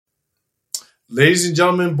Ladies and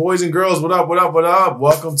gentlemen, boys and girls, what up, what up, what up?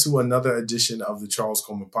 Welcome to another edition of the Charles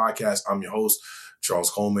Coleman Podcast. I'm your host, Charles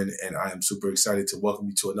Coleman, and I am super excited to welcome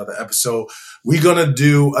you to another episode. We're going to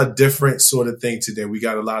do a different sort of thing today. We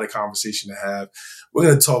got a lot of conversation to have. We're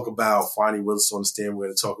going to talk about Fani Willis on the stand. We're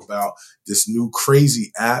going to talk about this new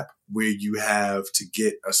crazy app where you have to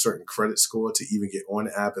get a certain credit score to even get on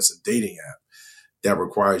the app. It's a dating app that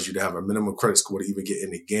requires you to have a minimum credit score to even get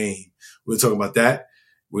in the game. We're going to talk about that.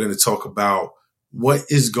 We're going to talk about what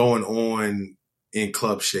is going on in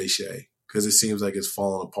Club Shay, because it seems like it's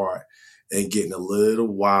falling apart and getting a little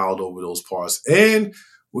wild over those parts. And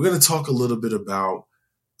we're going to talk a little bit about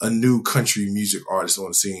a new country music artist on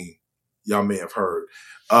the scene. Y'all may have heard.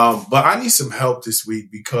 But I need some help this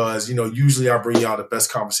week because, usually I bring y'all the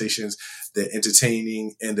best conversations. They're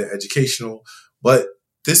entertaining and they're educational. But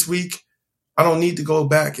this week, I don't need to go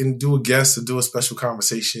back and do a guest or do a special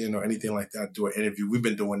conversation or anything like that, do an interview. We've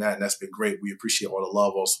been doing that, and that's been great. We appreciate all the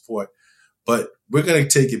love, all the support. But we're going to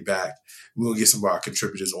take it back. We're going to get some of our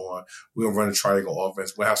contributors on. We're going to run a triangle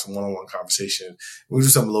offense. We'll have some one-on-one conversation. We'll do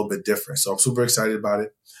something a little bit different. So I'm super excited about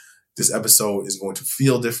it. This episode is going to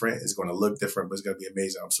feel different. It's going to look different, but it's going to be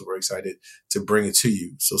amazing. I'm super excited to bring it to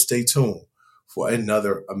you. So stay tuned for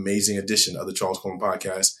another amazing edition of the Charles Coleman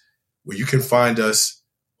Podcast, where you can find us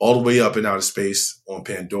all the way up and out of space on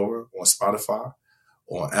Pandora, on Spotify,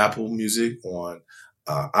 on Apple Music, on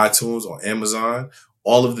iTunes, on Amazon.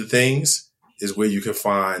 All of the things is where you can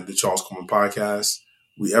find the Charles Coleman Podcast.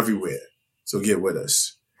 We everywhere. So get with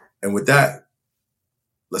us. And with that,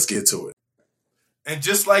 let's get to it. And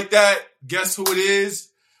just like that, guess who it is?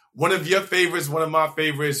 One of your favorites, one of my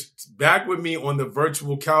favorites. Back with me on the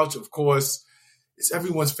virtual couch, of course. It's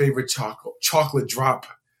everyone's favorite chocolate drop.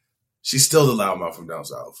 She's still the loudmouth from down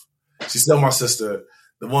south. She's still my sister,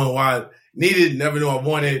 the one who I needed, never knew I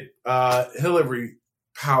wanted. Hilari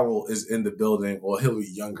Powell is in the building, or Hilary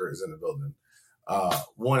Younger is in the building.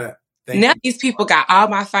 Now these people got all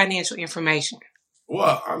my financial information.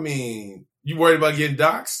 Well, I mean, you worried about getting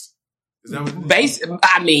doxxed? Is that what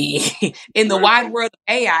in the wide world of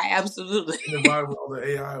AI, absolutely. In the wide world of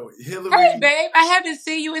AI. Hilary. Hey, babe, I haven't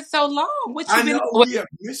seen you in so long. What you I been know, doing? we have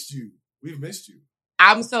missed you. We've missed you.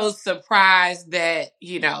 I'm so surprised that,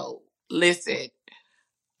 listen,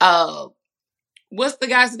 what's the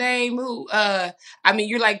guy's name?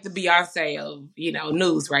 You're like the Beyonce of,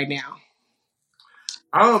 news right now.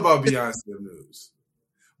 I don't know about Beyonce news,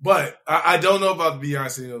 but I don't know about the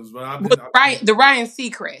Beyonce news, but the Ryan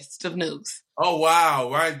Seacrest of news. Oh, wow.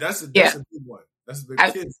 Right. That's a big one. That's a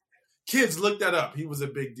big kids look that up. He was a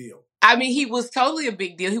big deal. He was totally a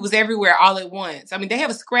big deal. He was everywhere all at once. They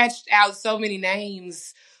have scratched out so many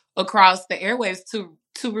names across the airwaves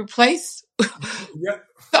to replace, to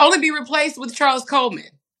only be replaced with Charles Coleman,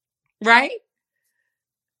 right?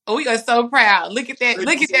 Oh, we are so proud. Look at that.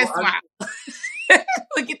 Look at that smile.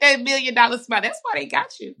 Look at that $1 million smile. That's why they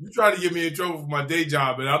got you. You try to get me in trouble for my day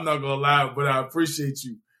job, and I'm not going to lie, but I appreciate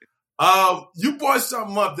you. You brought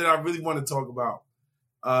something up that I really want to talk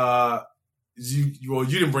about. You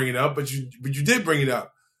didn't bring it up, but you did bring it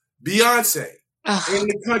up. Beyonce in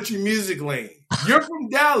the country music lane. You're from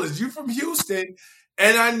Dallas. You're from Houston.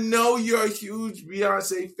 And I know you're a huge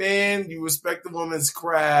Beyonce fan. You respect the woman's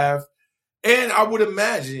craft. And I would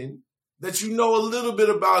imagine that you know a little bit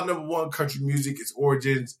about, number one, country music, its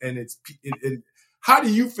origins, and how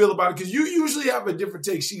do you feel about it? Because you usually have a different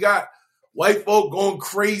take. She got white folk going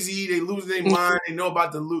crazy. They losing their mind. They know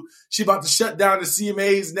about she about to shut down the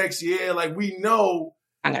CMAs next year. Like, we know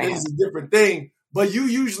it's a different thing. But you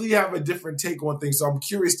usually have a different take on things. So I'm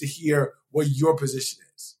curious to hear what your position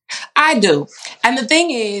is. I do. And the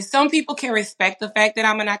thing is, some people can respect the fact that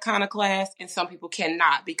I'm an iconoclast and some people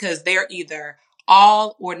cannot, because they're either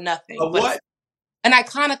all or nothing. A what? An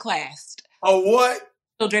iconoclast. A what?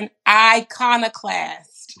 Children,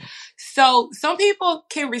 iconoclast. So some people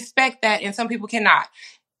can respect that and some people cannot.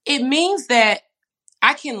 It means that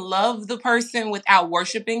I can love the person without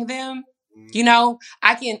worshiping them.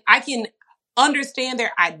 I can understand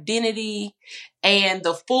their identity and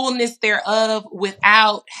the fullness thereof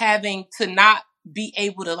without having to not be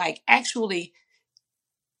able to actually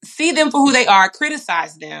see them for who they are,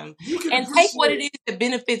 criticize them, and take what it is that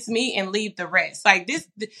benefits me and leave the rest.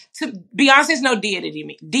 Beyonce's no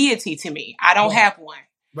deity to me. I don't have one.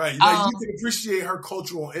 Right. You can appreciate her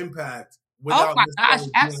cultural impact without. Oh my gosh,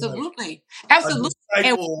 absolutely. Absolutely.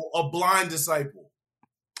 A blind disciple.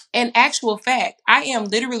 In actual fact, I am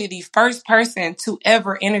literally the first person to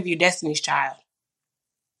ever interview Destiny's Child.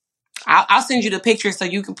 I'll send you the picture so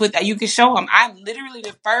you can put that. You can show them. I'm literally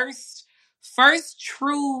the first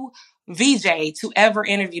true VJ to ever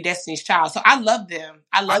interview Destiny's Child. So I love them.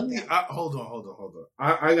 I love them. Hold on.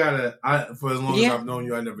 For as long as I've known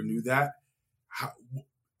you, I never knew that.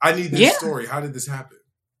 I need this story. How did this happen?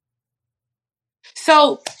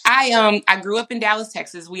 So I grew up in Dallas,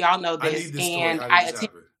 Texas. We all know this. And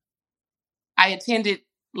I attended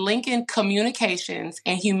Lincoln Communications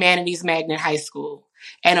and Humanities Magnet High School.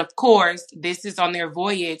 And of course, this is on their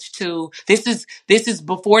voyage to, this is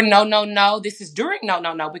before No. This is during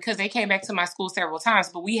No, because they came back to my school several times.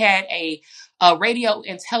 But we had a radio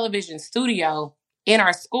and television studio in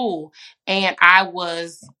our school, and I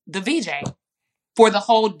was the VJ for the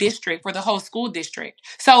whole district, for the whole school district.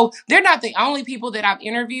 So they're not the only people that I've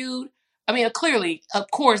interviewed. I mean, clearly, of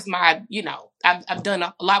course, I've done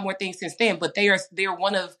a lot more things since then, but I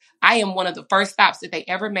am one of the first stops that they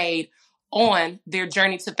ever made on their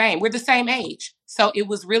journey to fame. We're the same age. So it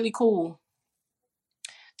was really cool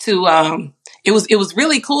to, it was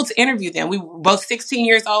really cool to interview them. We were both 16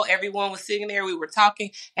 years old. Everyone was sitting there. We were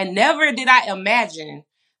talking, and never did I imagine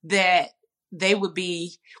that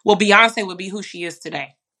Beyonce would be who she is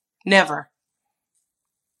today. Never.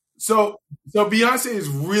 So Beyonce is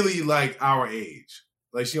really like our age.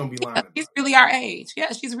 Like, she don't be lying. She's really our age.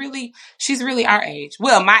 Yeah, she's really our age.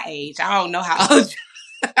 Well, my age. I don't know how old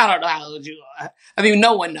I don't know how old you are. I mean,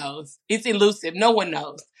 no one knows. It's elusive. No one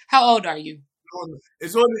knows. How old are you?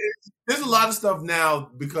 There's a lot of stuff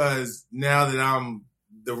now, because now that I'm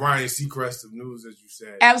the Ryan Seacrest of news, as you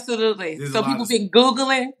said. Absolutely. So people been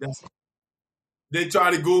Googling. They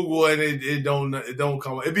try to Google and it don't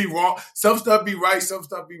come. It be wrong. Some stuff be right. Some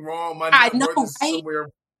stuff be wrong. My net worth is somewhere.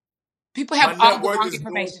 People have all the wrong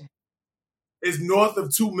information. It's north of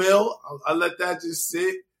 $2 million. I let that just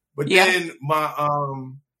sit. But then my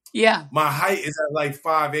height is at like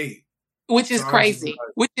 5'8", which is crazy.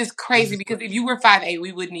 Because if you were 5'8",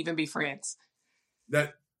 we wouldn't even be friends.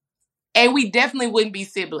 And we definitely wouldn't be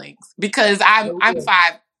siblings, because I'm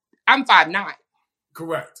 5'9".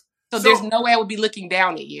 Correct. So there's no way I would be looking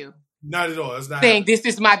down at you. Not at all. It's not saying this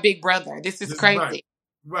is my big brother. This is crazy.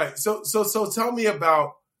 Right. So tell me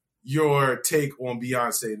about your take on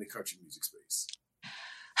Beyonce in the country music space.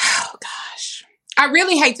 Oh gosh. I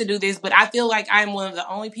really hate to do this, but I feel like I'm one of the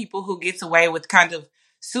only people who gets away with kind of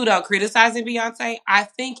pseudo criticizing Beyonce. I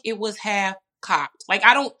think it was half cocked. Like,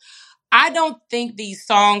 I don't think these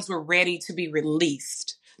songs were ready to be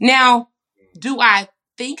released. Now, do I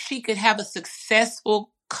think she could have a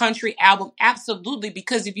successful country album? Absolutely,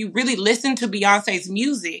 because if you really listen to Beyonce's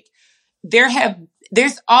music,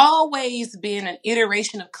 there's always been an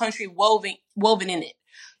iteration of country woven in it.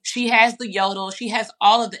 She has the yodel, she has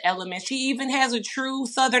all of the elements, she even has a true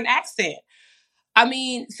Southern accent. I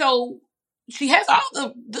mean, so she has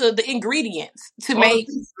all the ingredients to make.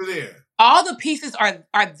 All the pieces are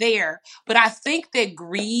there, but I think that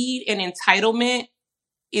greed and entitlement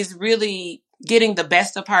is really getting the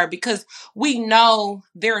best of her, because we know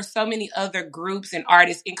there are so many other groups and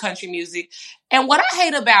artists in country music. And what I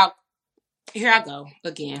hate about, here I go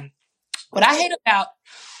again. What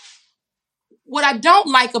I don't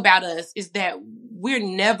like about us is that we're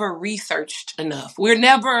never researched enough. We're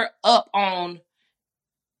never up on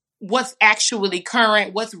what's actually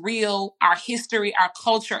current, what's real, our history, our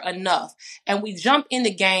culture enough. And we jump in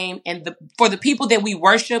the game, and for the people that we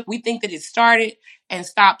worship, we think that it started and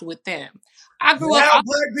stopped with them. I grew up.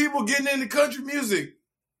 Black people getting into country music.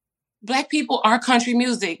 Black people are country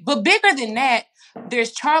music. But bigger than that,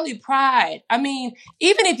 there's Charlie Pride. I mean,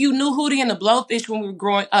 even if you knew Hootie and the Blowfish when we were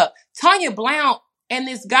growing up, Tanya Blount and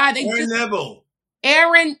this guy, Aaron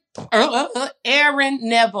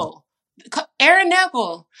Neville.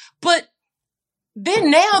 But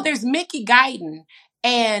then now there's Mickey Guyton,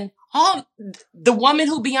 and the woman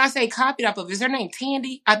who Beyonce copied off of, is her name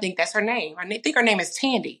Tandy? I think that's her name. I think her name is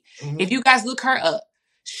Tandy. Mm-hmm. If you guys look her up,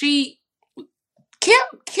 K.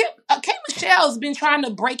 Michelle's been trying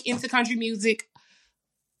to break into country music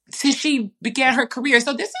since she began her career.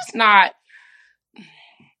 So this is not.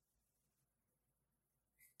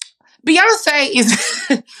 Beyonce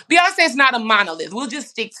is not a monolith. We'll just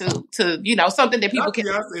stick to something that people can.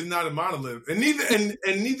 Beyonce is not a monolith, and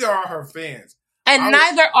neither are her fans. And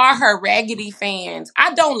neither are her raggedy fans.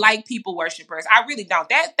 I don't like people worshipers. I really don't.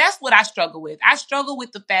 That's what I struggle with. I struggle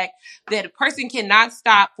with the fact that a person cannot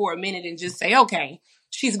stop for a minute and just say, okay,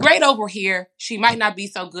 she's great over here. She might not be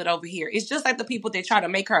so good over here. It's just like the people that try to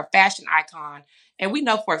make her a fashion icon. And we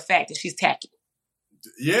know for a fact that she's tacky.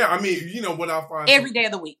 Yeah, I mean, you know what I find? Every day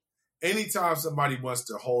of the week. Anytime somebody wants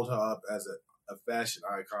to hold her up as a fashion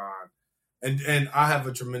icon, and I have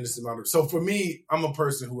a tremendous amount of. So for me, I'm a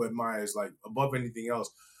person who admires, like, above anything else,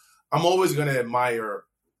 I'm always going to admire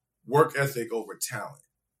work ethic over talent.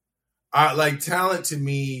 I like talent to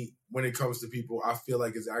me when it comes to people. I feel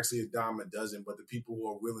like it's actually a dime a dozen, but the people who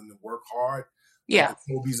are willing to work hard, like Yeah.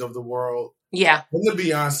 the Kobe's of the world Yeah. and the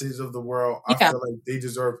Beyoncés of the world, I Yeah. feel like they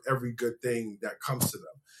deserve every good thing that comes to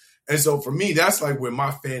them. And so for me, that's like where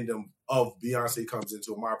my fandom of Beyonce comes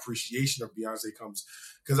into, my appreciation of Beyonce comes,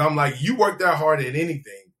 because I'm like, you work that hard at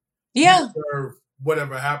anything, you Yeah. deserve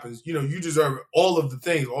whatever happens. You know, you deserve all of the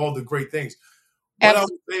things, all the great things. What I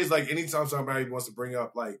Absolutely. would say is like anytime somebody wants to bring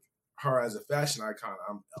up like her as a fashion icon,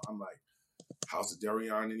 I'm like, House of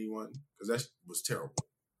Darion, anyone? Because that was terrible.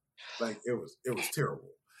 Like it was terrible.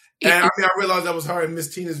 And I mean, I realized that was her and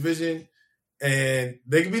Miss Tina's vision, and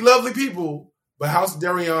they can be lovely people, but House of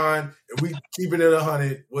Darion, if we keeping it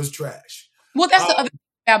 100, was trash. Well, that's the other thing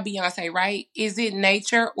about Beyonce, right? Is it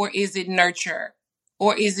nature or is it nurture?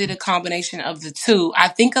 Or is it a combination of the two? I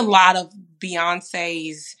think a lot of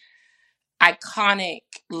Beyonce's iconic,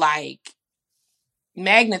 like,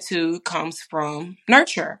 magnitude comes from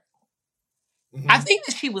nurture. I think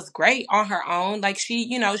that she was great on her own. Like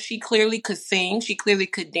she clearly could sing, she clearly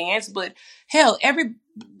could dance, but hell,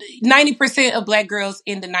 90% of Black girls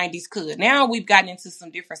in the 90s could. Now we've gotten into some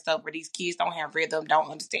different stuff where these kids don't have rhythm, don't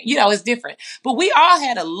understand. It's different. But we all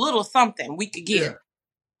had a little something we could give. Yeah.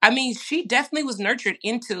 I mean, she definitely was nurtured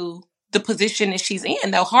into the position that she's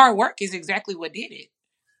in. Though hard work is exactly what did it.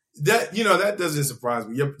 That doesn't surprise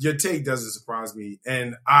me. Your take doesn't surprise me.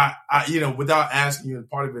 And I without asking you, and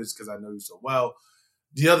part of it is because I know you so well.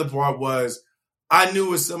 The other part was I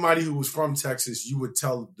knew as somebody who was from Texas, you would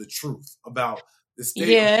tell the truth about the state.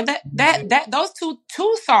 Yeah, that those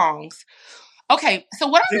two songs. Okay, so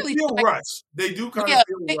what I really feel rushed. They do kind of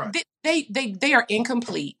feel rushed. They are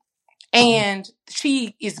incomplete, and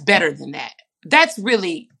she is better than that. That's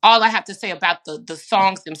really all I have to say about the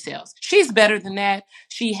songs themselves. She's better than that.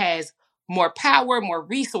 She has more power, more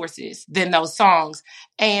resources than those songs.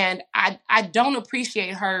 And I don't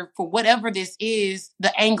appreciate her for whatever this is,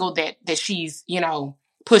 the angle that she's,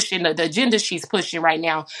 pushing, the agenda she's pushing right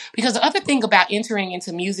now. Because the other thing about entering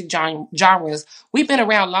into music genres, we've been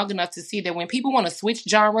around long enough to see that when people want to switch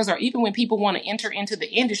genres, or even when people want to enter into the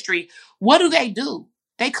industry, what do?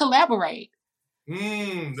 They collaborate.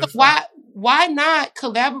 So why not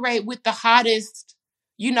collaborate with the hottest,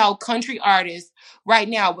 country artists right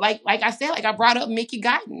now? Like I said, like I brought up Mickey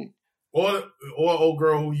Guyton. Or old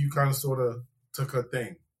girl who you kind of sort of took her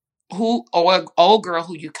thing. Or old girl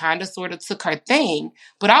who you kind of sort of took her thing.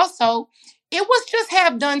 But also, it was just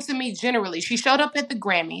half done to me generally. She showed up at the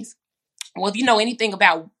Grammys. Well, if you know anything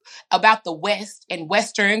about the West and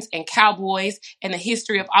Westerns and cowboys and the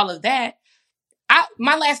history of all of that,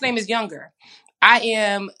 my last name is Younger. I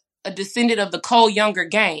am a descendant of the Cole Younger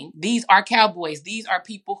gang. These are cowboys. These are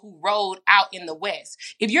people who rode out in the West.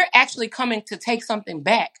 If you're actually coming to take something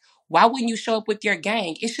back, why wouldn't you show up with your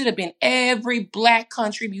gang? It should have been every Black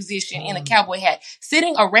country musician in a cowboy hat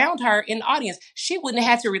sitting around her in the audience. She wouldn't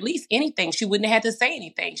have had to release anything. She wouldn't have had to say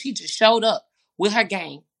anything. She just showed up with her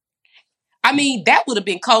gang. I mean, that would have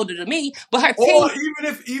been colder to me. But her team,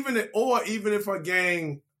 or even if her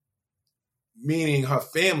gang, meaning her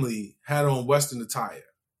family, had on Western attire.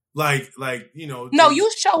 No,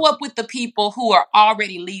 you show up with the people who are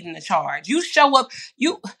already leading the charge. You show up,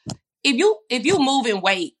 if you move in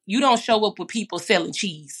weight, you don't show up with people selling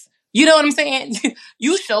cheese. You know what I'm saying?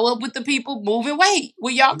 You show up with the people moving weight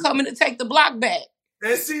when y'all coming to take the block back.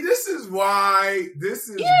 And see, this is why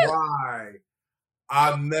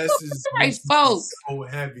I message right, folks. So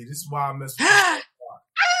heavy. This is why I message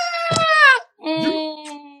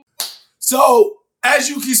So, as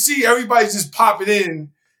you can see, everybody's just popping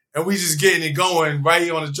in and we just getting it going right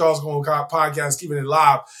here on the Charles Coleman podcast, keeping it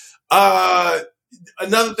live.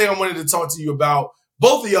 Another thing I wanted to talk to you about,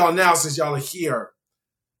 both of y'all now, since y'all are here,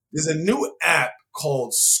 there's a new app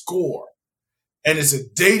called Score. And it's a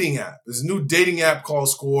dating app. There's a new dating app called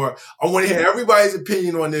Score. I want to hear everybody's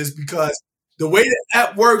opinion on this because the way the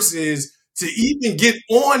app works is to even get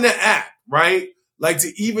on the app, right? Like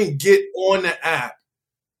to even get on the app,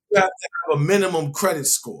 you have to have a minimum credit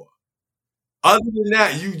score. Other than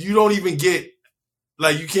that, you don't even get,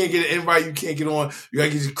 like you can't get an invite, you can't get on. You got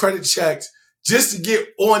to get your credit checked just to get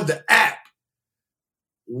on the app.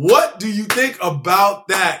 What do you think about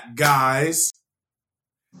that, guys?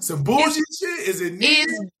 Some bullshit shit? Is it needed?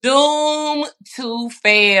 It's doomed to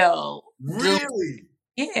fail. Really?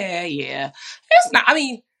 Yeah. It's not. I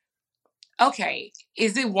mean, okay.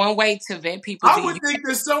 Is it one way to vet people? I would think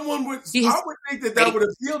that someone would. I would think that would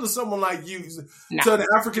appeal to someone like you, to an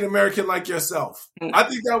African American like yourself. I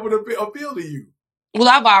think that would appeal to you. Well,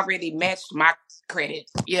 I've already matched my credit.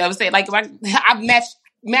 You know what I'm saying? Like I've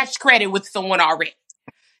matched credit with someone already.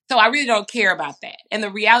 So I really don't care about that. And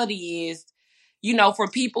the reality is, for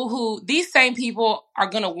people these same people are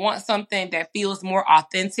going to want something that feels more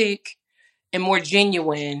authentic and more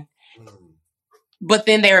genuine. But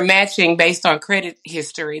then they're matching based on credit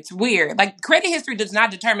history. It's weird. Like, credit history does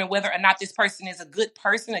not determine whether or not this person is a good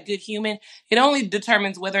person, a good human. It only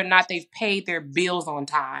determines whether or not they've paid their bills on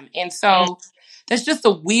time. And so that's just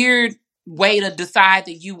a weird way to decide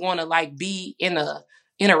that you want to like be in a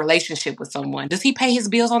relationship with someone. Does he pay his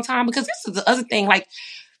bills on time? Because this is the other thing. Like,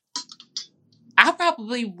 I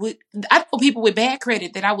know people with bad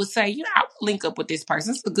credit that I would say, I would link up with this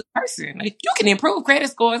person. It's a good person. Like, you can improve credit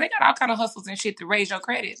scores. They got all kind of hustles and shit to raise your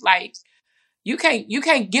credit. Like, you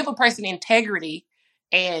can't give a person integrity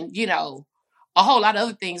and, a whole lot of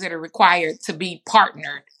other things that are required to be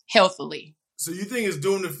partnered healthily. So you think it's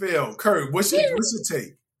doomed to fail. Kurt, what's your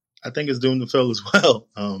take? I think it's doomed to fail as well.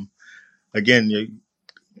 Again, your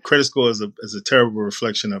credit score is a terrible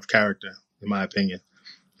reflection of character, in my opinion.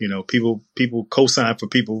 People co-sign for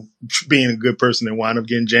people being a good person and wind up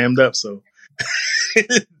getting jammed up. So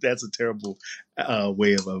that's a terrible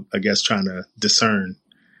way of, I guess, trying to discern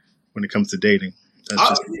when it comes to dating.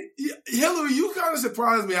 Hilary, you kind of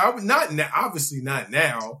surprised me. Obviously not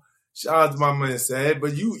now. Shout out to my man Sad,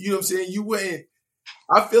 but you know what I'm saying? You wouldn't.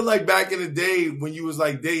 I feel like back in the day when you was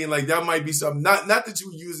like dating, like that might be something. Not that you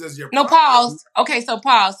would use as your. No, pause. Okay, so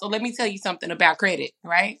pause. So let me tell you something about credit,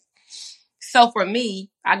 right? So for me,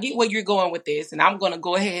 I get where you're going with this, and I'm going to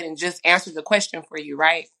go ahead and just answer the question for you,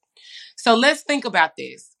 right? So let's think about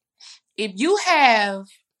this. If you have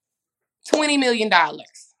 $20 million,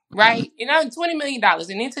 right? $20 million.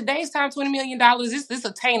 And in today's time, $20 million, it's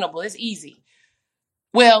attainable. It's easy.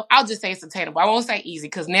 Well, I'll just say it's attainable. I won't say easy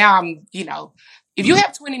because now I'm, if you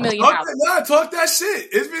have $20 million. Talk that shit.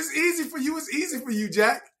 If it's easy for you, it's easy for you,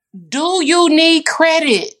 Jack. Do you need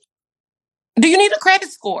credit? Do you need a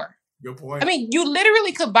credit score? Good point. I mean, you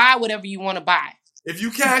literally could buy whatever you want to buy. If you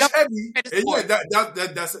cash heavy,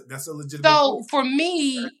 that's a legitimate So point. For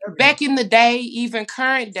me, back in the day, even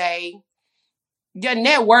current day, your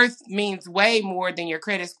net worth means way more than your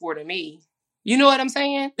credit score to me. You know what I'm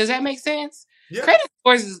saying? Does that make sense? Yeah. Credit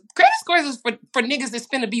scores is for niggas that's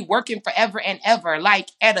finna be working forever and ever, like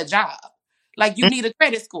at a job. Like, you need a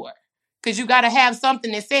credit score because you got to have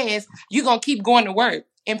something that says you're going to keep going to work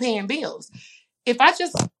and paying bills. If I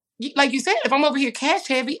just, like you said, if I'm over here cash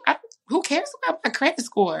heavy, who cares about my credit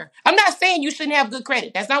score? I'm not saying you shouldn't have good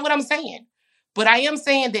credit. That's not what I'm saying. But I am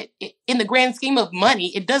saying that in the grand scheme of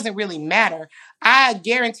money, it doesn't really matter. I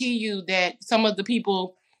guarantee you that some of the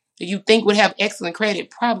people that you think would have excellent credit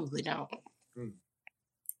probably don't.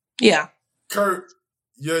 Yeah. Kurt,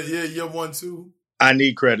 you're one too? I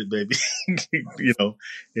need credit, baby.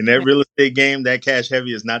 In that real estate game, that cash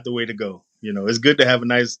heavy is not the way to go. It's good to have a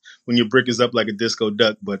nice, when your brick is up like a disco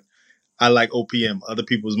duck, but I like OPM. Other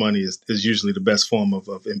people's money is usually the best form of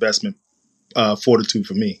investment fortitude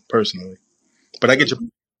for me personally. But I get your.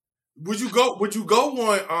 Would you go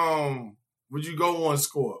on? Would you go on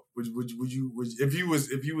score? Would you if you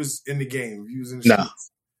was in the game? If you was in the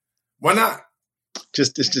streets? Why not? It's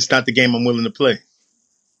just not the game I'm willing to play.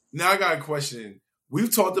 Now I got a question.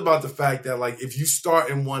 We've talked about the fact that, like, if you start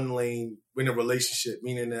in one lane in a relationship,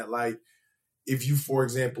 meaning that, like, if you, for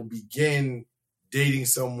example, begin dating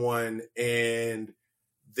someone and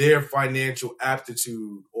their financial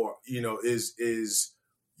aptitude or, is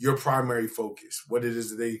your primary focus, what it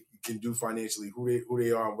is that they can do financially, who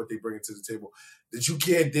they are, and what they bring to the table, that you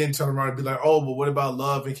can't then turn around and be like, oh, but what about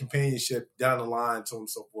love and companionship down the line, so on and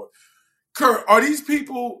so forth. Kurt, are these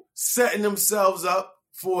people setting themselves up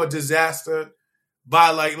for a disaster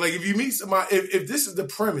by like if you meet somebody, if this is the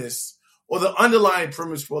premise or the underlying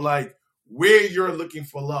premise for like where you're looking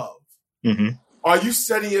for love, are you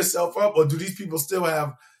setting yourself up, or do these people still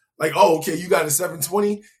have like, oh, okay, you got a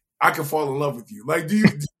 720, I can fall in love with you? Like,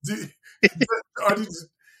 is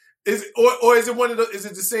it one of those? Is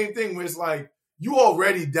it the same thing where it's like you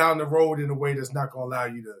already down the road in a way that's not going to allow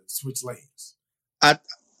you to switch lanes?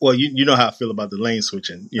 Well, you know how I feel about the lane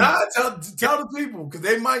switching. Tell the people because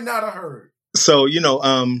they might not have heard. So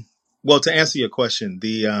well, to answer your question,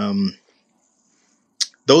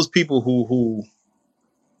 those people who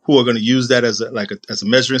are going to use that as a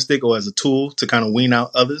measuring stick or as a tool to kind of wean out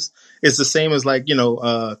others, it's the same as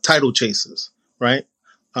title chasers, right?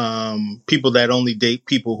 People that only date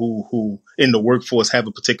people who in the workforce have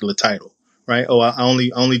a particular title, right? Oh, I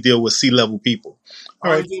only deal with C-level people.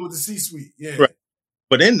 All right, deal with the C-suite, yeah. Right.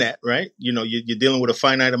 But in that, right, you're dealing with a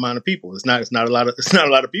finite amount of people. It's not a lot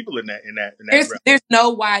of people in that. There's no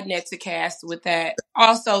wide net to cast with that.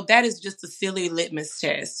 Also, that is just a silly litmus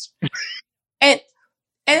test. And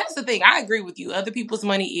And that's the thing. I agree with you. Other people's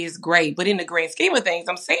money is great, but in the grand scheme of things,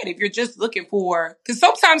 I'm saying if you're just looking for, because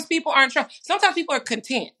sometimes people aren't trying. Sometimes people are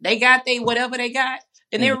content. They got whatever they got,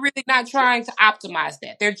 and they're really not trying to optimize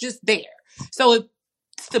that. They're just there. So if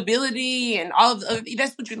stability and all of the other,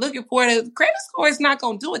 that's what you're looking for. The credit score is not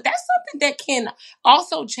going to do it. That's something that can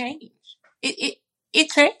also change. It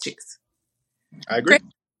changes. I agree.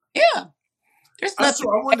 Yeah. There's That's nothing.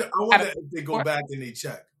 true. I wonder if they go back and they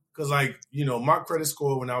check. Because, like, you know, my credit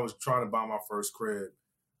score when I was trying to buy my first crib,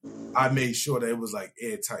 I made sure that it was like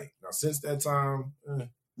airtight. Now, since that time,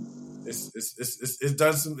 it's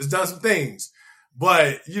done some things.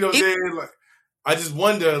 But you know what I'm saying? Like, I just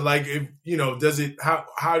wonder, like, if you know, does it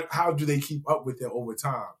how do they keep up with it over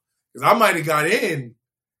time? Because I might have got in.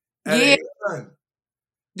 Yeah.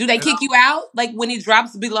 Do they kick you out? Like when it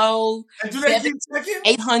drops below and do they keep checking?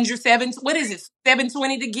 800, 7, what is it?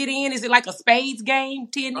 720 to get in? Is it like a spades game?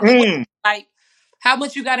 10 to get in? Like how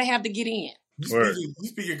much you gotta have to get in? You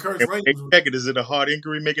speaking Kurt's right? They check it. Is it a hard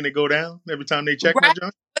inquiry making it go down every time they check my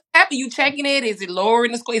joint? What's happening? You checking it? Is it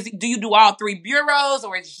lowering the score? Do you do all 3 bureaus,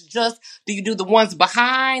 or is it just do you do the ones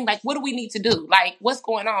behind? Like what do we need to do? Like what's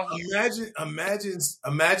going on here?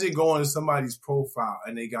 Imagine going to somebody's profile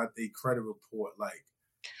and they got their credit report like.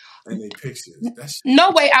 And they pictures.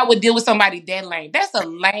 No way I would deal with somebody that lame. That's a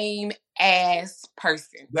lame ass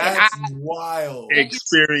person. That's wild.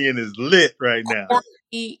 Experian is lit right now.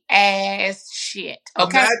 Corny ass shit.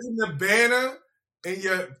 Okay. Imagine the banner and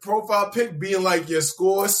your profile pic being like your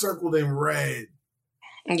score circled in red.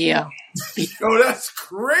 Yeah. Yo, that's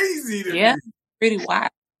crazy to me. Pretty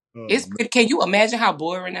wild. It's pretty, can you imagine how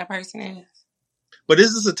boring that person is? But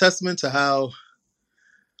is this a testament to how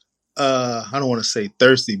I don't want to say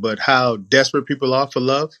thirsty, but how desperate people are for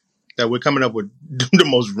love, that we're coming up with the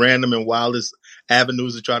most random and wildest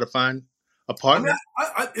avenues to try to find a partner?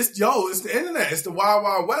 I mean, it's the internet. It's the wild,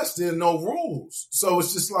 wild west. There are no rules. So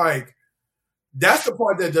it's just like, that's the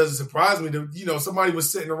part that doesn't surprise me. You know, somebody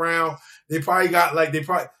was sitting around. They probably got like,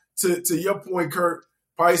 to your point, Kurt,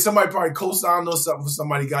 somebody co-signed or something for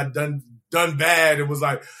somebody got done bad and was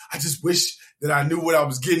like, I just wish that I knew what I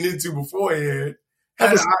was getting into beforehand.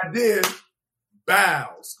 Had an idea, bow,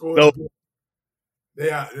 scored. Nope.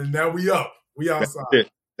 And now we up. We outside.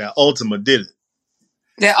 That Ultima did it.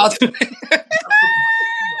 That Ultima.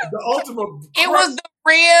 The Ultima. It was the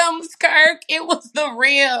rims, Kirk. It was the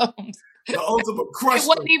rims. The Ultima crush. It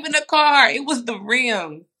wasn't even a car. It was the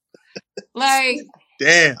rim. Like,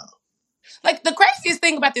 damn. Like the craziest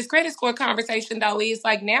thing about this credit score conversation, though, is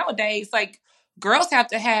like nowadays, like girls have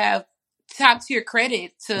to have top tier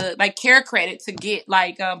credit to like care credit to get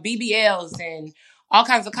like BBLs and all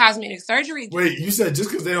kinds of cosmetic surgery. Wait, you said just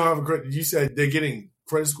because they don't have a credit, you said they're getting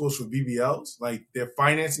credit scores for BBLs? Like they're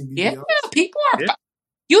financing BBLs? Yeah, people are. Yeah.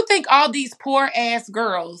 You think all these poor ass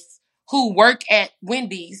girls who work at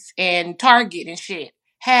Wendy's and Target and shit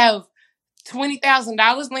have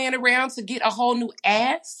 $20,000 laying around to get a whole new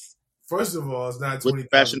ass? First of all, it's not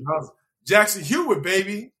 $20,000. Jackson Hewitt,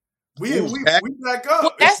 baby. We back up.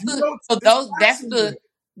 Well, that's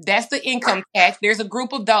the income tax. There's a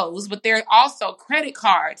group of those, but there are also credit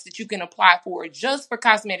cards that you can apply for just for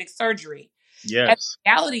cosmetic surgery. Yes. And the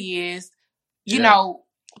reality is, you know,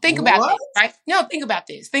 think about this, right? No, think about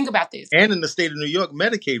this. And in the state of New York,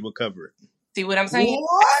 Medicaid will cover it. See what I'm saying?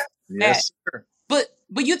 What? Yes, sir. But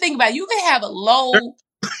you think about it, you can have a low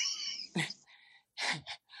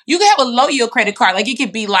you can have a low yield credit card. Like it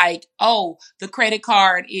could be like, oh, the credit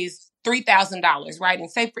card is $3,000, right? And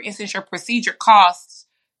say, for instance, your procedure costs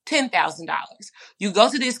 $10,000. You go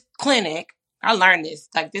to this clinic. I learned this.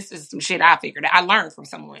 Like this is some shit I figured out. I learned from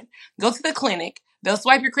someone. Go to the clinic. They'll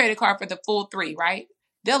swipe your credit card for the full $3,000, right?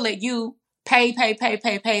 They'll let you pay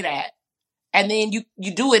that. And then you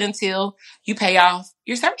do it until you pay off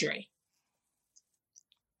your surgery.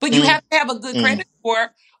 But you have to have a good credit score,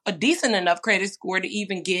 a decent enough credit score to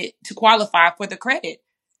even get to qualify for the credit.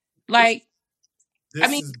 Like,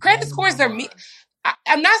 credit scores are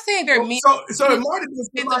I'm not saying they're mean. So it might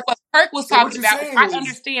have been what Kirk was talking about. I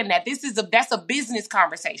understand that that's a business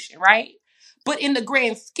conversation, right? But in the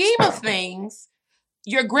grand scheme of things,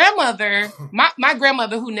 your grandmother, my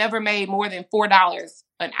grandmother, who never made more than $4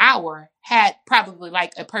 an hour, had probably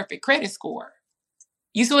like a perfect credit score.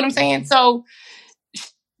 You see what I'm saying? So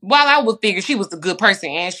while I would figure she was a good person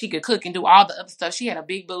and she could cook and do all the other stuff, she had a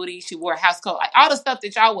big booty, she wore a house coat, like all the stuff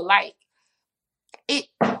that y'all would like.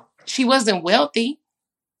 She wasn't wealthy,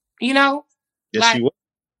 you know? Yes, she was.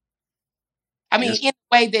 I mean,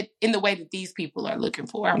 in the way that these people are looking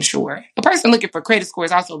for, I'm sure. A person looking for credit score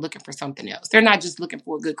is also looking for something else. They're not just looking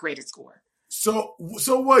for a good credit score. So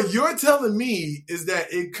what you're telling me is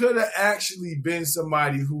that it could have actually been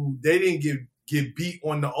somebody who they didn't get beat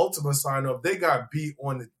on the Ultima sign off. They got beat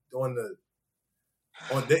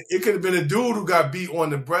it could have been a dude who got beat on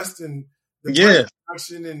the breast and the breast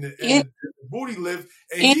action and the booty lift,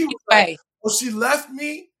 and he was like, "Oh, she left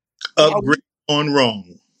me." Upgrade gone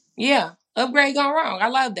wrong. Yeah, upgrade gone wrong. I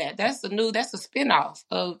love that. That's a spinoff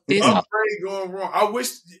of this. Upgrade going wrong. I wish.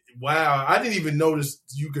 Wow, I didn't even notice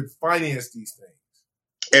you could finance these things.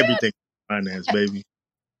 Everything finance, baby.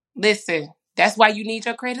 Listen, that's why you need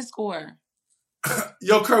your credit score.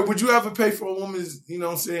 Yo, Kurt, would you ever pay for a woman's, you know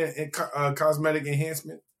what I'm saying, cosmetic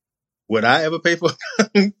enhancement? Would I ever pay for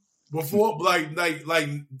it? Before, like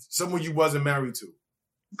someone you wasn't married to?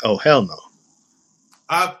 Oh, hell no.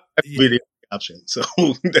 That'd be the option. So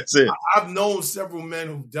that's it. I've known several men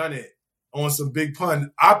who've done it on some big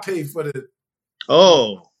pun. I pay for the...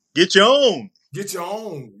 Oh, get your own. Get your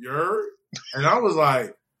own, you heard? And I was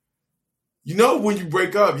like, you know, when you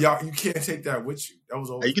break up, y'all, you can't take that with you. That was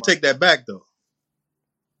always you can take that back, though.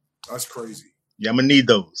 That's crazy. Yeah, I'm going to need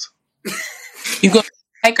those. You going to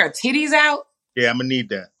take her titties out? Yeah, I'm going to need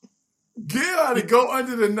that. Yeah, to go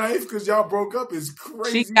under the knife because y'all broke up is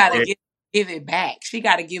crazy. She got to give it back. She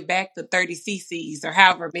got to give back the 30 cc's or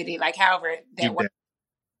however many, however that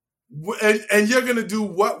works. And you're going to do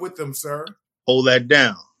what with them, sir? Hold that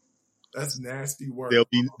down. That's nasty work.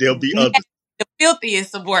 There'll be others. The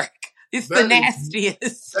filthiest of work. It's the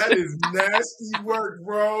nastiest. That is nasty work,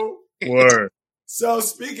 bro. Word. So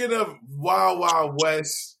speaking of Wild Wild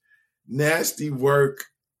West, nasty work,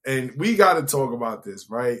 and we got to talk about this,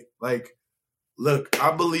 right? Like, look,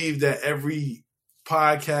 I believe that every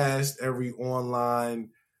podcast, every online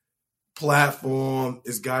platform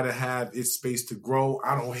has got to have its space to grow.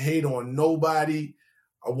 I don't hate on nobody.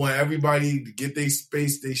 I want everybody to get their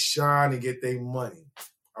space, they shine, and get their money.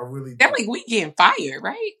 I really do. That like we getting fired,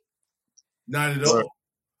 right? Not at all.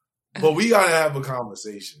 But we got to have a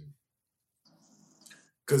conversation.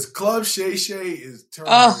 Because Club Shay is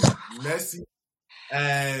turning messy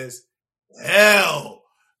as hell.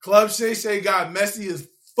 Club Shay got messy as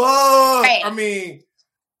fuck. Hey. I mean,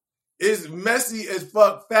 it's messy as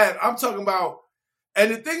fuck fat. I'm talking about,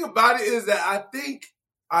 and the thing about it is that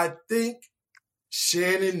I think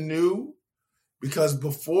Shannon knew, because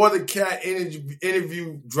before the Cat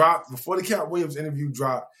interview dropped, before the Cat Williams interview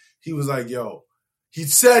dropped, he was like, yo, he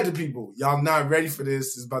said to people, y'all not ready for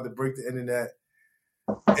this. It's about to break the internet.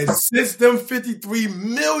 And since them 53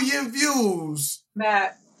 million views,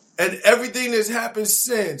 Matt, and everything that's happened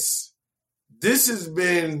since, this has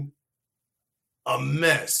been a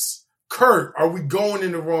mess. Kurt, are we going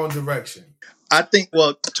in the wrong direction? I think,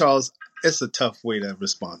 well, Charles, it's a tough way to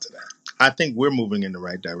respond to that. I think we're moving in the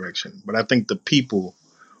right direction, but I think the people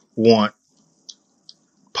want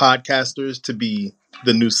podcasters to be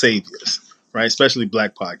the new saviors, right? Especially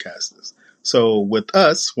black podcasters. So with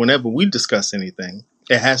us, whenever we discuss anything,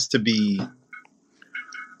 it has to be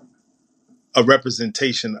a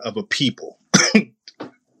representation of a people,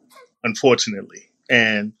 unfortunately.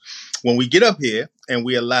 And when we get up here and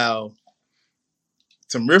we allow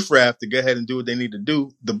some riffraff to go ahead and do what they need to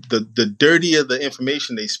do, the dirtier the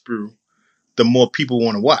information they spew, the more people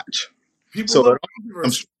want to watch. People love controversy.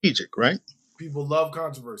 I'm strategic, right? People love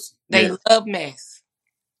controversy. They love mess.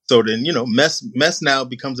 So then, mess now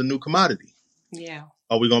becomes a new commodity. Yeah.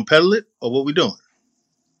 Are we going to peddle it or what we doing?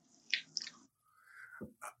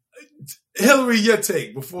 Hilary, your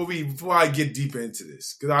take before I get deeper into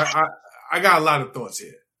this, because I got a lot of thoughts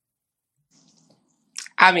here.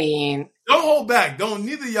 I mean, don't hold back.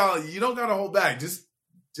 Neither y'all. You don't gotta hold back.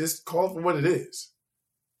 Just call for what it is.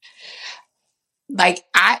 Like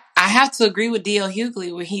I have to agree with D.L.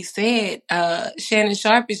 Hughley when he said Shannon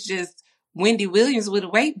Sharpe is just Wendy Williams with a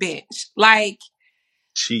weight bench. Like,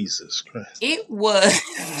 Jesus Christ, it was.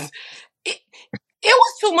 It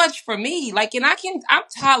was too much for me. Like, and I'm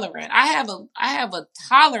tolerant. I have a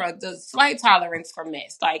slight tolerance for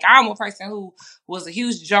mess. Like, I'm a person who was a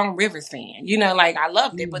huge Joan Rivers fan. I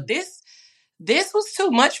loved it. But this was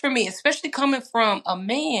too much for me, especially coming from a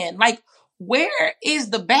man. Like, where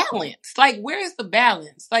is the balance? Like, where is the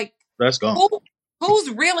balance? Like, that's gone. Who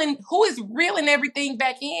is reeling everything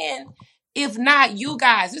back in? If not you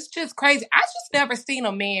guys, it's just crazy. I just never seen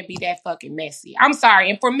a man be that fucking messy. I'm sorry.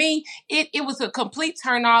 And for me, it was a complete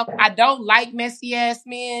turnoff. I don't like messy ass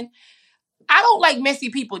men. I don't like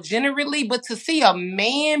messy people generally, but to see a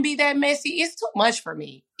man be that messy, it's too much for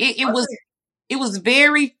me. It was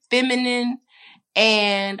very feminine,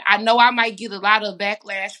 and I know I might get a lot of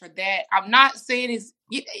backlash for that. I'm not saying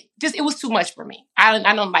it was too much for me. I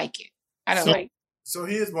don't like it. I don't like it. So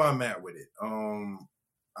here's where I'm at with it.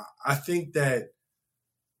 I think that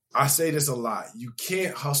I say this a lot. You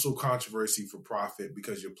can't hustle controversy for profit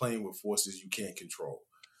because you're playing with forces you can't control.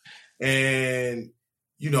 And,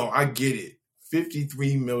 I get it.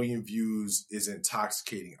 53 million views is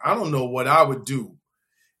intoxicating. I don't know what I would do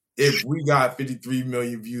if we got 53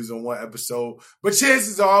 million views on one episode. But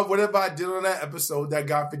chances are, whatever I did on that episode that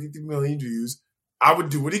got 53 million views, I would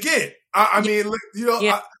do it again. I mean,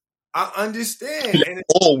 I understand. That's and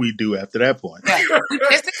all we do after that point. Right.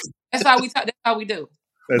 That's how we talk. That's how we do.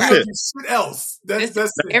 That's Right. it. Shit else. That's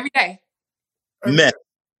it. Every day. Mess.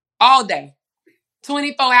 All day.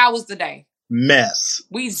 24 hours a day. Mess.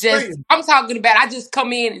 I'm talking about, I just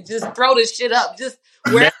come in and just throw this shit up. Just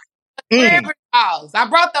wherever it falls. I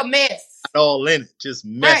brought the mess. Not all in it. Just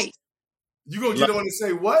mess. Right. You gonna get on and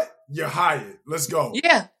say, what? You're hired. Let's go.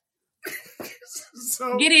 Yeah.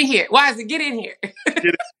 So, get in here. Why is it get in here?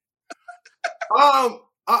 I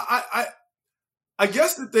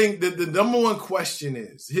guess the number one question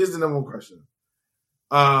is, here's the number one question.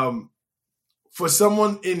 For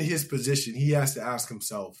someone in his position, he has to ask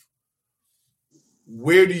himself,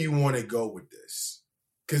 where do you want to go with this?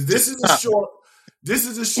 Because this is a short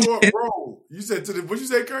road. You said what you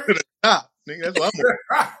say, Kurt? To the top. Nigga, that's what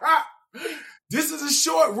I'm This is a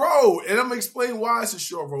short road. And I'm gonna explain why it's a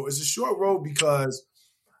short road. It's a short road because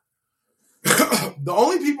the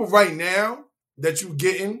only people right now that you're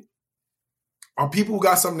getting are people who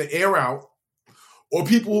got something to air out, or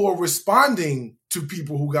people who are responding to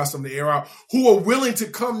people who got something to air out, who are willing to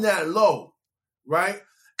come that low, right?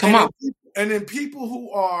 Come on. And then people who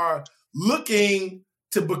are looking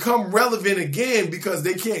to become relevant again because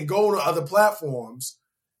they can't go to other platforms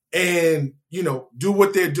and, do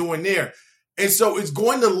what they're doing there. And so it's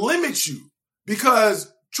going to limit you because,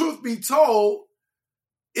 truth be told,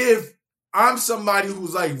 if I'm somebody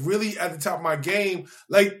who's like really at the top of my game,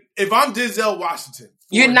 like if I'm Denzel Washington.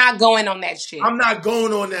 You're not going on that shit. I'm not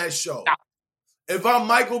going on that show. No. If I'm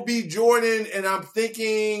Michael B. Jordan and I'm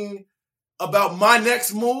thinking about my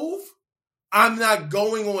next move, I'm not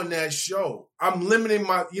going on that show. I'm limiting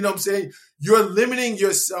what I'm saying? You're limiting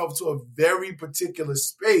yourself to a very particular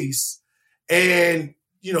space. And,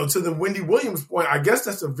 to the Wendy Williams point, I guess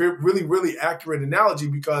that's a really, really accurate analogy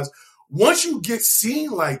because once you get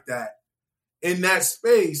seen like that in that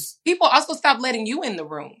space. People also stop letting you in the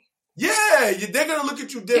room. Yeah, they're going to look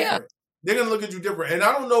at you different. Yeah. They're going to look at you different. And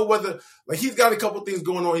I don't know whether, he's got a couple things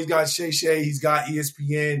going on. He's got Shay, he's got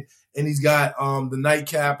ESPN, and he's got the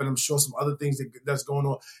nightcap, and I'm sure some other things that's going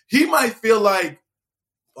on. He might feel like,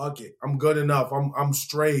 fuck it, I'm good enough. I'm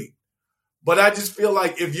straight. But I just feel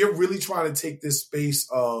like if you're really trying to take this space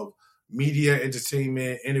of media,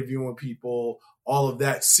 entertainment, interviewing people, all of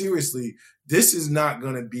that seriously, this is not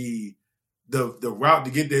going to be the route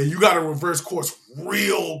to get there. You got to reverse course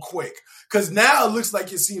real quick because now it looks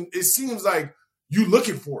like it seems like you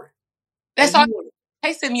looking for it. That's all.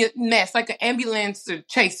 Chasing your mess like an ambulance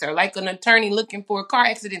chaser, like an attorney looking for car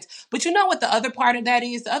accidents. But you know what the other part of that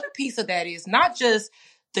is? The other piece of that is not just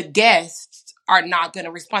the guests are not going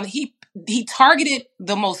to respond. He targeted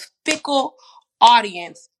the most fickle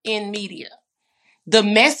audience in media. The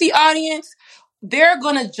messy audience, they're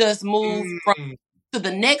going to just move from to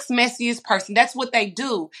the next messiest person. That's what they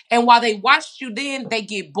do. And while they watch you then, they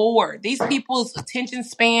get bored. These people's attention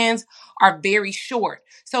spans are very short.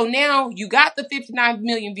 So now you got the 59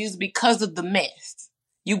 million views because of the mess.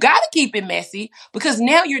 You got to keep it messy because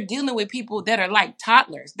now you're dealing with people that are like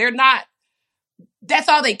toddlers. That's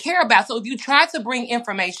all they care about. So if you try to bring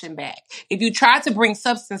information back, if you try to bring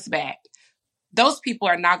substance back, those people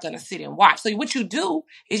are not going to sit and watch. So what you do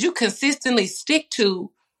is you consistently stick to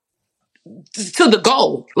the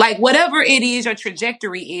goal. Like whatever it is your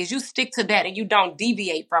trajectory is, you stick to that and you don't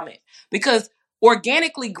deviate from it. Because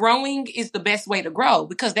organically growing is the best way to grow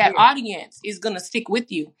because that audience is going to stick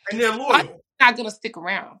with you. And they're loyal. Not going to stick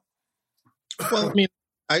around. Well, I mean,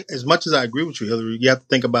 as much as I agree with you, Hilary, you have to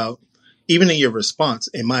think about, even in your response,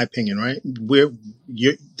 in my opinion, right?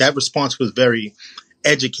 That response was very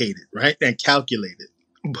educated, right? And calculated.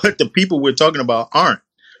 But the people we're talking about aren't,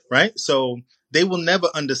 right? So they will never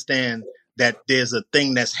understand that there's a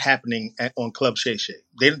thing that's happening on Club Shay Shay.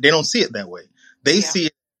 They don't see it that way. They see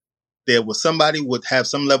it there was somebody would have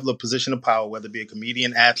some level of position of power, whether it be a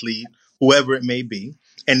comedian, athlete, whoever it may be,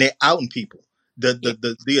 and they're outing people. The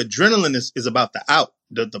adrenaline is about the out.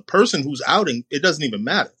 The person who's outing, it doesn't even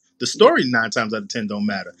matter. The story 9 times out of 10 don't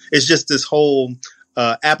matter. It's just this whole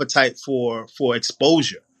appetite for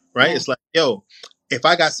exposure, right? It's like, yo, if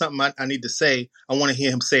I got something I need to say, I want to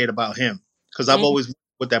hear him say it about him because I've always known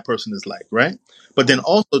what that person is like, right? But then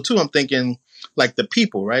also too, I'm thinking like the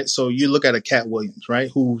people, right? So you look at a Cat Williams,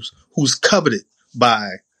 right? Who's coveted by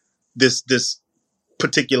this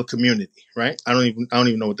particular community, right? I don't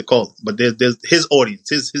even know what to call it, but there's his audience,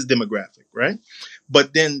 his demographic, right?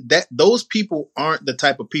 But then those people aren't the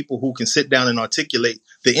type of people who can sit down and articulate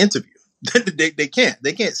the interview. they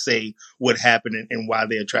can't say what happened and why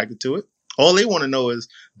they're attracted to it. All they want to know is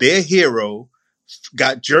their hero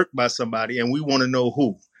got jerked by somebody, and we want to know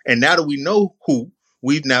who. And now that we know who,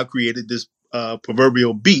 we've now created this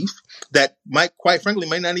proverbial beef that quite frankly,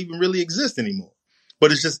 might not even really exist anymore.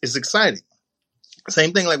 But it's exciting.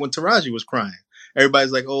 Same thing like when Taraji was crying.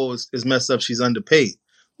 Everybody's like, oh, it's messed up. She's underpaid.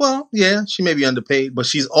 Well, yeah, she may be underpaid, but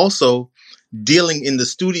she's also dealing in the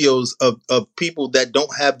studios of people that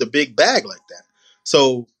don't have the big bag like that.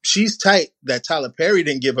 So she's tight that Tyler Perry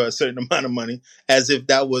didn't give her a certain amount of money as if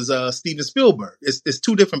that was Steven Spielberg. It's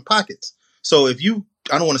two different pockets. So if you,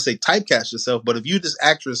 I don't want to say typecast yourself, but if you this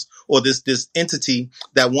actress or this entity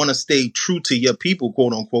that want to stay true to your people,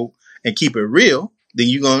 quote unquote, and keep it real,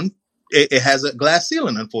 then it has a glass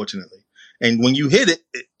ceiling, unfortunately. And when you hit it,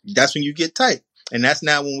 that's when you get tight. And that's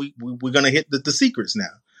now when we're going to hit the secrets now.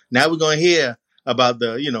 Now we're going to hear about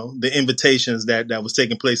the invitations that was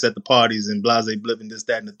taking place at the parties and blase blip and this,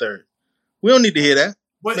 that, and the third. We don't need to hear that.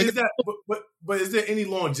 But but is there any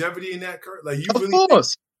longevity in that, Kurt? Like of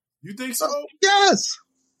course. You think so? Yes.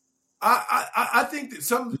 I think that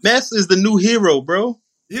some mess is the new hero, bro.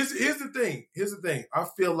 Here's the thing. I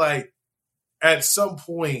feel like at some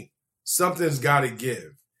point something's got to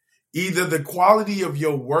give. Either the quality of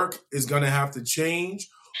your work is going to have to change,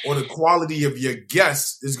 or the quality of your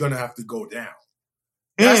guests is going to have to go down.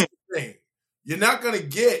 That's the thing. You're not going to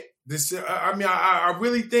get this. I mean, I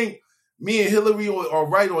really think me and Hillary are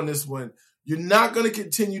right on this one. You're not going to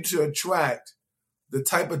continue to attract the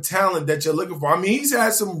type of talent that you're looking for. I mean, he's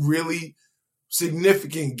had some really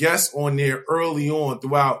significant guests on there early on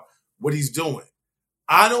throughout what he's doing.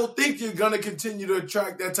 I don't think you're going to continue to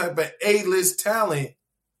attract that type of A-list talent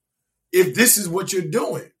if this is what you're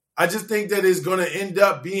doing. I just think that it's going to end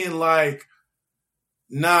up being like,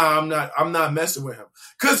 nah, I'm not messing with him.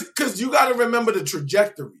 Cause you got to remember the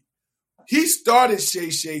trajectory. He started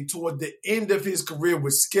Shay toward the end of his career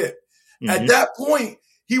with Skip. Mm-hmm. At that point,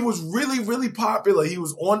 he was really, really popular. He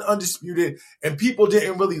was on Undisputed, and people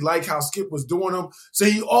didn't really like how Skip was doing him. So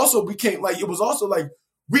he also became like, it was also like,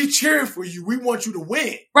 we cheering for you. We want you to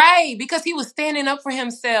win. Right, because he was standing up for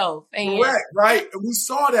himself. Correct, right? And we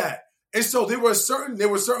saw that. And so there were certain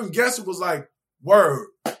guests who was like, word,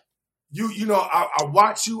 I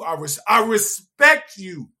watch you. I respect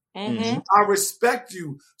you. Mm-hmm. I respect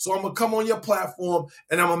you. So I'm going to come on your platform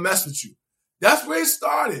and I'm going to mess with you. That's where it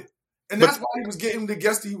started. And that's why he was getting the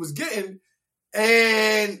guests that he was getting.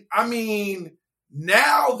 And I mean,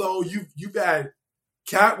 now though, you've had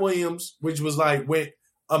Cat Williams, which was like, went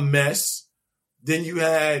a mess. Then you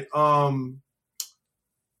had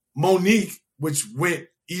Monique, which went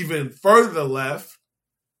even further left,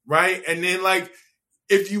 right? And then, like,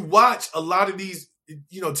 if you watch a lot of these,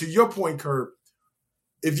 to your point, Kurt,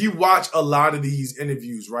 if you watch a lot of these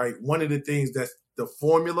interviews, right, one of the things that's the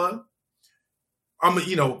formula, I'm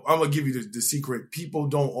gonna give you the secret. People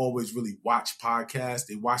don't always really watch podcasts.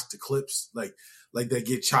 They watch the clips, like they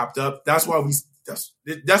get chopped up. That's why that's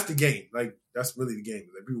the game. Like, that's really the game.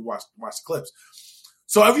 Like, people watch clips.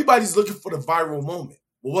 So everybody's looking for the viral moment.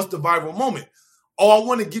 Well, what's the viral moment? Oh, I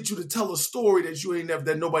want to get you to tell a story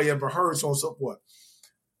that nobody ever heard, so on and so forth.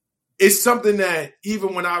 It's something that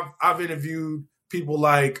even when I've interviewed people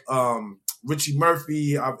like Richie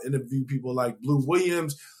Murphy, I've interviewed people like Blue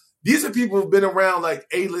Williams. These are people who've been around like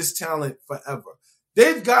A-list talent forever.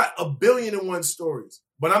 They've got 1,000,000,001 stories,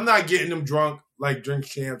 but I'm not getting them drunk like drink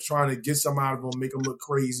champs, trying to get some out of them, make them look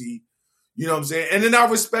crazy. You know what I'm saying? And then I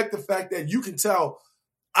respect the fact that you can tell,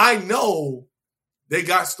 I know they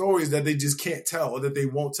got stories that they just can't tell or that they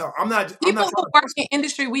won't tell. People who work in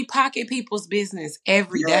industry, we pocket people's business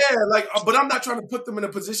every day. Yeah, but I'm not trying to put them in a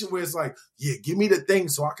position where it's like, yeah, give me the thing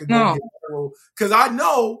so I can go get viral. Because I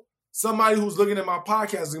know somebody who's looking at my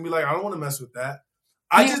podcast is going to be like, I don't want to mess with that.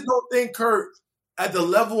 I just don't think Kurt, at the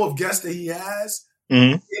level of guests that he has,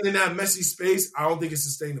 in that messy space, I don't think it's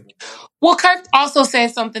sustainable. Well, Kurt also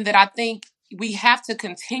said something that I think we have to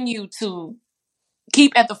continue to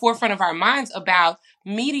keep at the forefront of our minds about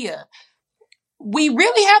media. We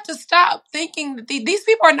really have to stop thinking that these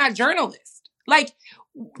people are not journalists. Like,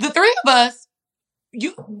 the three of us,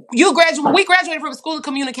 we graduated from a school of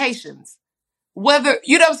communications. Whether,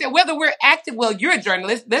 you know what I'm saying, whether we're active, well, you're a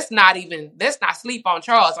journalist. Let's not sleep on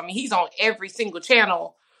Charles. I mean, he's on every single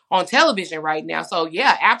channel on television right now. So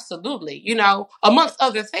yeah, absolutely. Amongst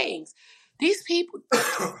other things. these people,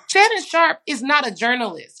 Shannon Sharpe is not a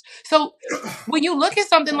journalist. So when you look at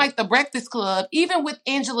something like The Breakfast Club, even with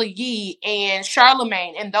Angela Yee and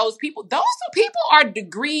Charlemagne and those people are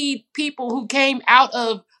degreed people who came out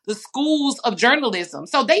of the schools of journalism.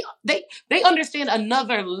 So they understand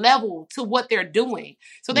another level to what they're doing.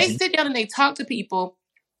 So they sit down and they talk to people.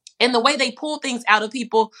 And the way they pull things out of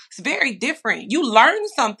people is very different. You learn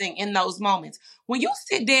something in those moments. When you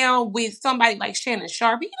sit down with somebody like Shannon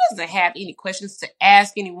Sharpe, he doesn't have any questions to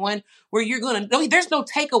ask anyone where you're going to, there's no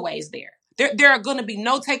takeaways there. There are going to be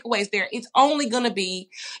no takeaways there. It's only going to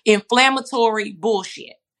be inflammatory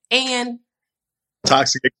bullshit. And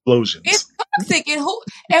toxic explosions. It's toxic.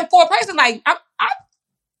 And for a person like,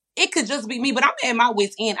 it could just be me, but I'm at my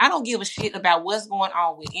wit's end. I don't give a shit about what's going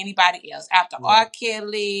on with anybody else. After R.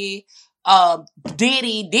 Kelly,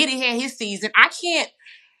 Diddy had his season.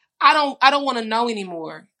 I don't want to know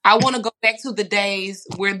anymore. I want to go back to the days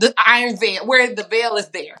where the where the veil is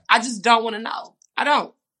there. I just don't want to know. I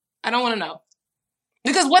don't want to know.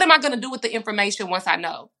 Because what am I going to do with the information once I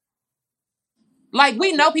know? Like,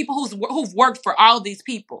 we know people who've worked for all these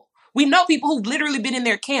people. We know people who've literally been in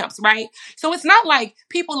their camps, right? So it's not like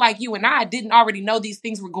people like you and I didn't already know these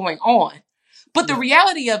things were going on. But the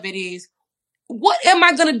reality of it is, what am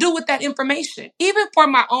I going to do with that information? Even for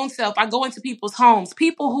my own self, I go into people's homes,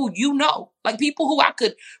 people who you know, like people who I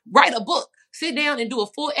could write a book, sit down and do a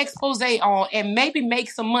full expose on and maybe make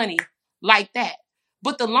some money like that.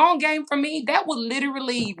 But the long game for me, that would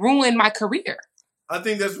literally ruin my career. I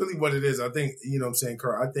think that's really what it is. I think, you know what I'm saying,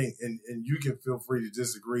 Kurt, I think, and you can feel free to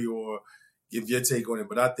disagree or give your take on it,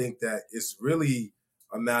 but I think that it's really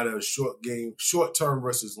a matter of short term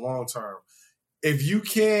versus long term. If you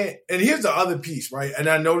can't, and here's the other piece, right? And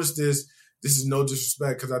I noticed this is no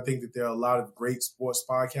disrespect because I think that there are a lot of great sports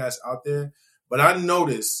podcasts out there, but I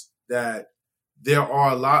noticed that there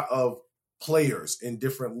are a lot of players in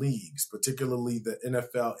different leagues, particularly the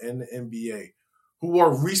NFL and the NBA, who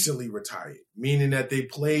are recently retired, meaning that they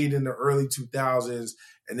played in the early 2000s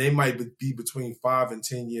and they might be between 5 and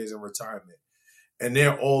 10 years in retirement. And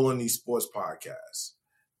they're all on these sports podcasts.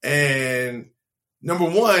 And number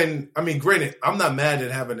one, I mean, granted, I'm not mad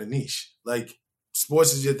at having a niche. Like,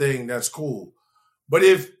 sports is your thing, that's cool. But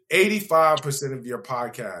if 85% of your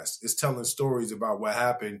podcast is telling stories about what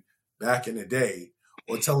happened back in the day,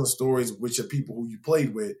 or telling stories with your people who you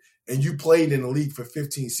played with, and you played in the league for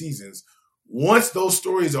 15 seasons, once those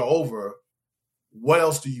stories are over, what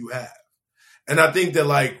else do you have? And I think that,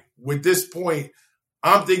 like, with this point,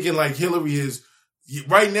 I'm thinking like Hilary is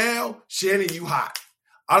right now. Shannon, you hot.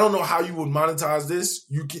 I don't know how you would monetize this.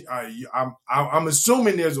 You can. I'm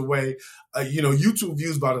assuming there's a way. YouTube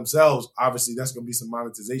views by themselves. Obviously, that's going to be some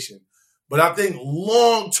monetization. But I think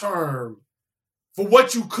long term, for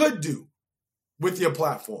what you could do with your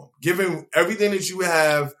platform, given everything that you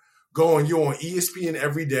have going, you're on ESPN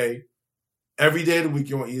every day. Every day of the week,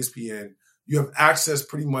 you're on ESPN. You have access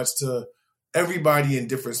pretty much to everybody in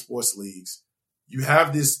different sports leagues. You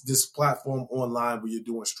have this platform online where you're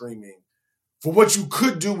doing streaming. For what you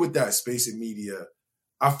could do with that space in media,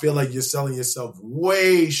 I feel like you're selling yourself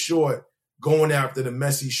way short going after the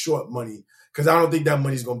messy short money, because I don't think that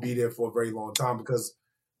money's going to be there for a very long time because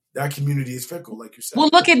that community is fickle, like you said.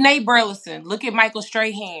 Well, look at Nate Burleson. Look at Michael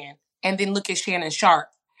Strahan. And then look at Shannon Sharpe.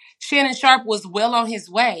 Shannon Sharpe was well on his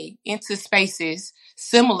way into spaces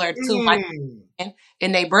similar to Michael and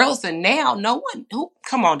Nate Burleson. Now, no one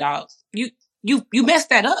come on, dog. You messed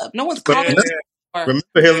that up. No one's calling. Remember,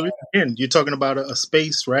 Hilary, again, you're talking about a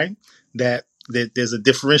space, right? That there's a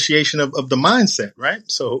differentiation of the mindset, right?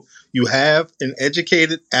 So you have an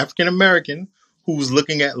educated African American who's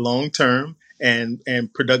looking at long term and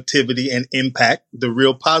productivity and impact, the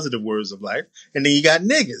real positive words of life, and then you got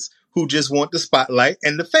niggas who just want the spotlight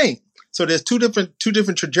and the fame. So there's two different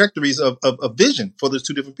trajectories of vision for those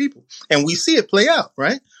two different people, and we see it play out,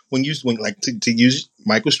 right? When to use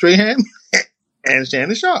Michael Strahan and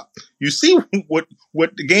Shannon Sharpe, you see what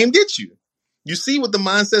the game gets you. You see what the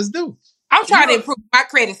mindsets do. I'm trying to improve my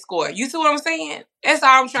credit score. You see what I'm saying? That's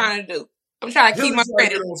all I'm trying to do. I'm trying to keep my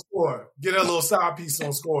credit score. Get a little side piece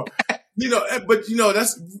on score. But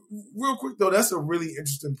that's real quick though. That's a really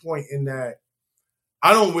interesting point in that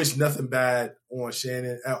I don't wish nothing bad on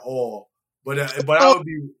Shannon at all. But I would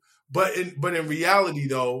be. But in reality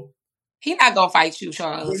though, he not gonna fight you,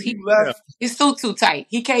 Charles. He left. His suit too tight.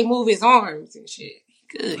 He can't move his arms and shit.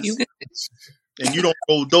 Good, you good. And you don't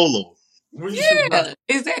go dolo. Yeah,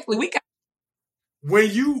 exactly. We got. When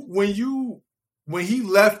he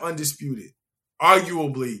left Undisputed,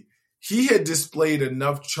 arguably he had displayed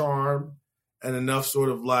enough charm and enough sort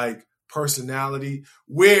of like personality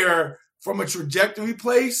where from a trajectory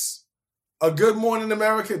place, a Good Morning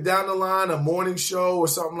America down the line, a morning show or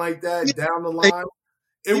something like that down the line.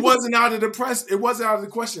 It wasn't out of the press. It wasn't out of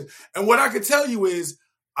the question. And what I could tell you is,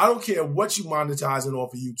 I don't care what you monetizing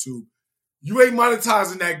off of YouTube. You ain't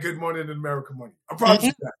monetizing that Good Morning America money. I promise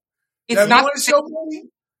you that. That morning show money.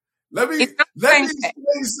 Let me explain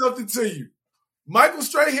something to you. Michael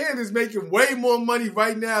Strahan is making way more money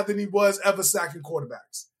right now than he was ever sacking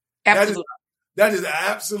quarterbacks. Absolutely. That is an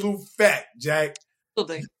absolute fact, Jack.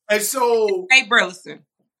 Absolutely. And so Nate Burleson.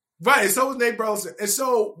 Right. So was Nate Burleson. And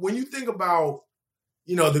so when you think about,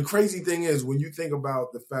 the crazy thing is when you think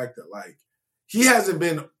about the fact that like he hasn't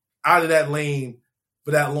been out of that lane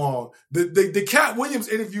for that long. The Cat Williams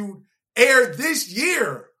interview aired this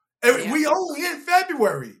year. And we only in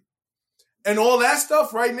February. And all that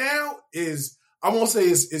stuff right now is, I won't say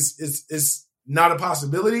it's not a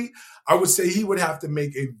possibility. I would say he would have to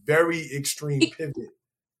make a very extreme pivot.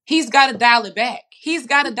 He's got to dial it back. He's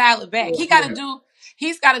got to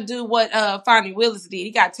do what Fani Willis did.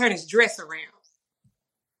 He got to turn his dress around.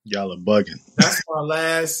 Y'all are bugging. That's my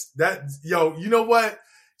last. You know what?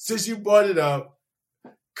 Since you brought it up,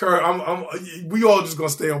 Kurt, we all just gonna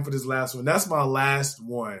stay on for this last one. That's my last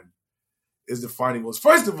one. Is the Fani Willis.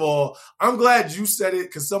 First of all, I'm glad you said it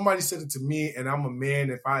because somebody said it to me, and I'm a man.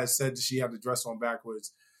 If I had said that she had the dress on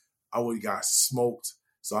backwards, I would have got smoked.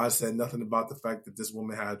 So I said nothing about the fact that this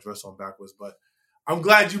woman had a dress on backwards. But I'm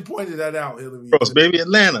glad you pointed that out, Hilary. Cross, baby,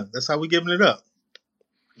 Atlanta. That's how we giving it up.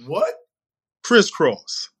 What?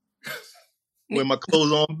 Crisscross. With my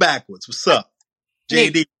clothes on backwards. What's up?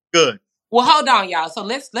 JD, good. Well, hold on, y'all. So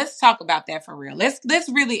let's talk about that for real. Let's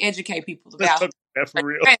really educate people about that for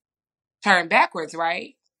real. Turn backwards,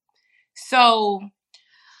 right? So,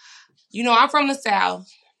 I'm from the South,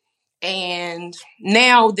 and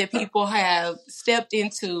now that people have stepped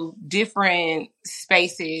into different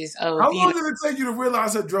spaces of how long did it take you to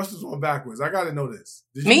realize her dress was on backwards? I got to know this.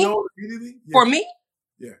 Did you know immediately? Yeah. For me?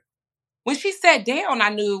 Yeah. When she sat down, I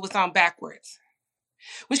knew it was on backwards.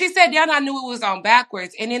 When she sat down, I knew it was on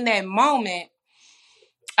backwards. And in that moment,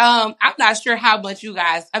 I'm not sure how much you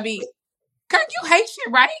guys, Kurt, you hate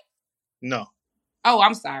shit, right? No. Oh,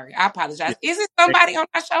 I'm sorry. I apologize. Yeah. Is it somebody on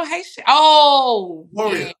our show hate shit? Oh,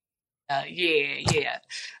 yeah.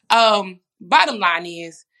 Bottom line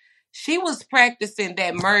is, she was practicing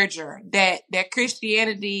that merger, that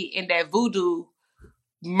Christianity and that voodoo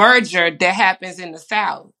merger that happens in the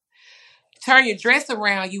South. Turn your dress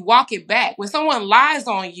around, you walk it back. When someone lies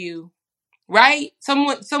on you, right?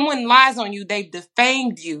 Someone lies on you, they've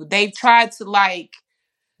defamed you. They've tried to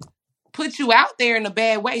put you out there in a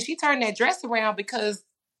bad way. She turned that dress around because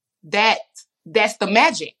that's the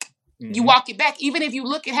magic. Mm-hmm. You walk it back. Even if you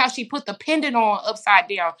look at how she put the pendant on upside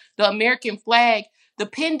down, the American flag, the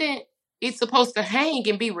pendant, it's supposed to hang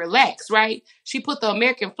and be relaxed, right? She put the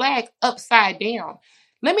American flag upside down.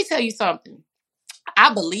 Let me tell you something.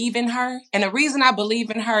 I believe in her. And the reason I believe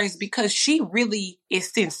in her is because she really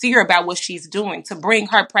is sincere about what she's doing to bring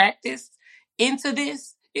her practice into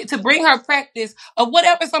this, to bring her practice of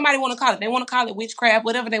whatever somebody want to call it. They want to call it witchcraft,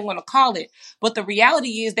 whatever they want to call it. But the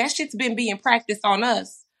reality is that shit's been being practiced on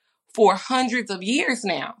us for hundreds of years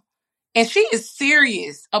now. And she is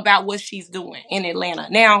serious about what she's doing in Atlanta.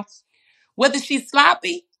 Now, whether she's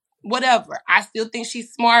sloppy, whatever, I still think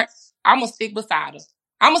she's smart. I'm going to stick beside her.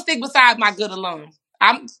 I'm going to stick beside my good alum.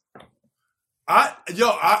 I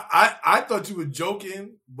thought you were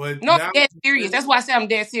joking, but no, I'm dead serious. That's why I said I'm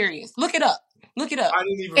dead serious. Look it up. I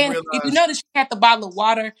didn't even realize. If you notice, she had the bottle of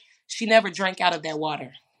water. She never drank out of that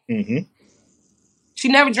water. Mm-hmm. She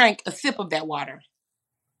never drank a sip of that water.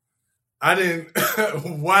 I didn't.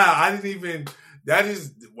 Wow. I didn't even. That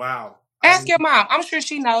is wow. Ask your mom. I'm sure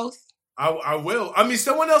she knows. I will.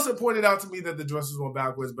 Someone else had pointed out to me that the dress was on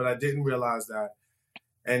backwards, but I didn't realize that.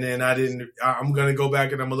 And then I'm going to go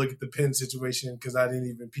back and I'm going to look at the pin situation because I didn't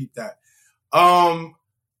even peep that.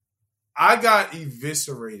 I got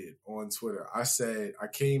eviscerated on Twitter. I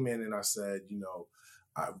came in and I said,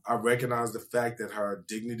 I recognize the fact that her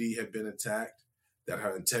dignity had been attacked, that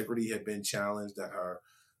her integrity had been challenged, that her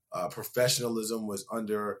professionalism was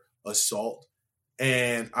under assault.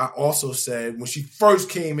 And I also said, when she first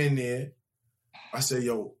came in there, I said,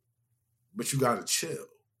 yo, but you got to chill.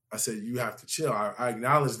 I said, you have to chill. I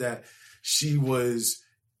acknowledge that she was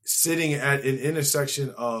sitting at an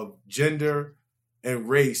intersection of gender and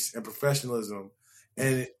race and professionalism.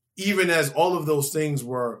 And even as all of those things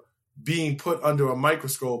were being put under a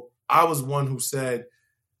microscope, I was one who said,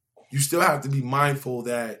 you still have to be mindful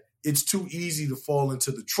that it's too easy to fall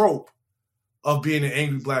into the trope of being an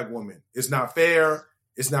angry Black woman. It's not fair.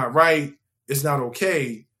 It's not right. It's not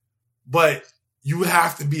okay. But you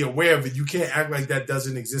have to be aware of it. You can't act like that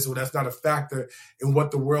doesn't exist or that's not a factor in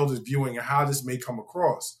what the world is viewing and how this may come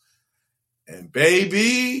across. And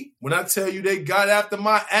baby, when I tell you they got after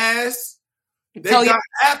my ass, they got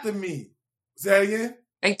after me. Say that again?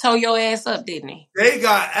 They tore your ass up, didn't they?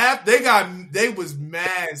 They was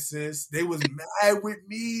mad, sis. They was mad with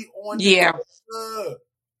me on the Twitter.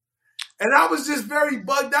 And I was just very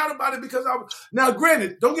bugged out about it because now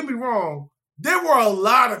granted, don't get me wrong, there were a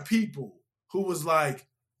lot of people who was like,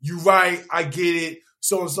 you right, I get it,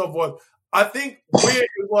 so on and so forth. I think where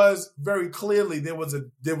it was very clearly there was a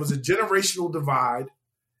generational divide,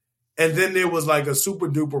 and then there was like a super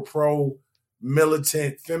duper pro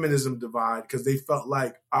militant feminism divide because they felt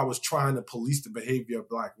like I was trying to police the behavior of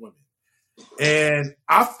Black women. And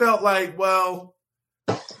I felt like, well,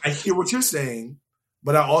 I hear what you're saying,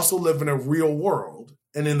 but I also live in a real world.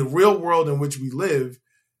 And in the real world in which we live,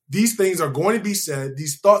 these things are going to be said,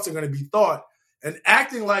 these thoughts are going to be thought, and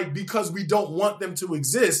acting like because we don't want them to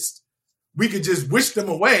exist, we could just wish them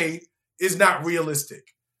away is not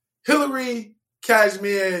realistic. Hilari,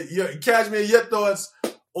 Cashmere, your thoughts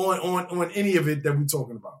on any of it that we're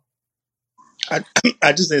talking about?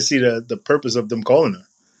 I just didn't see the purpose of them calling her.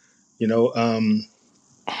 You know, I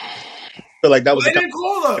feel like that was. They didn't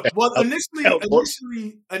call her. Well,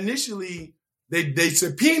 initially, they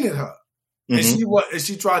subpoenaed her, and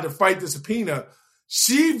she tried to fight the subpoena.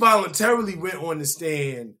 She voluntarily went on the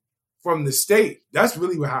stand from the state. That's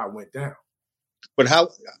really how it went down. But how?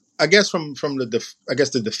 I guess from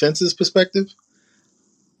the defense's perspective,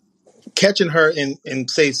 catching her in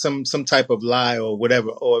say some type of lie or whatever,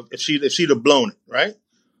 or if she'd have blown it, right?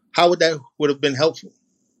 How would have been helpful?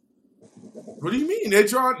 What do you mean?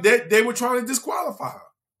 They were trying to disqualify her.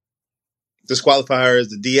 Disqualify her as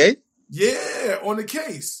the DA? Yeah, on the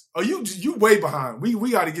case. Oh, you way behind.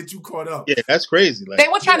 We got to get you caught up. Yeah, that's crazy. They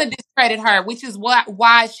were trying to discredit her, which is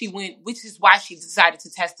why she decided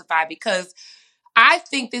to testify, because I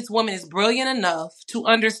think this woman is brilliant enough to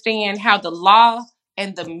understand how the law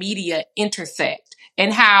and the media intersect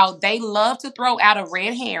and how they love to throw out a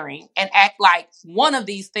red herring and act like one of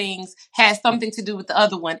these things has something to do with the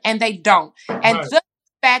other one, and they don't. And just the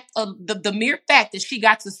fact of the mere fact that she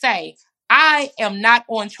got to say, I am not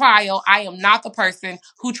on trial, I am not the person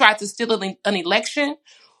who tried to steal an election.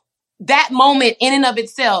 That moment in and of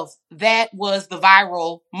itself, that was the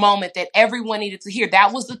viral moment that everyone needed to hear.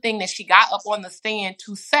 That was the thing that she got up on the stand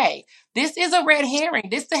to say. This is a red herring.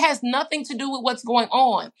 This has nothing to do with what's going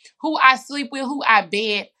on. Who I sleep with, who I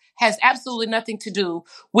bed, has absolutely nothing to do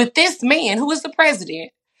with this man who is the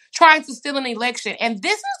president trying to steal an election. And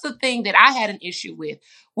this is the thing that I had an issue with.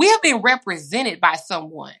 We have been represented by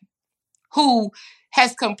someone who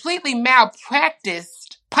has completely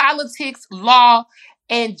malpracticed politics, law,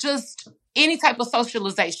 and just any type of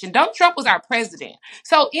socialization. Donald Trump was our president.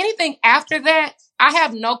 So anything after that, I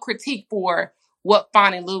have no critique for what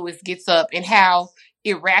Fani Willis gets up and how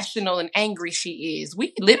irrational and angry she is.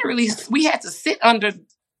 We had to sit under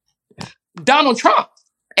Donald Trump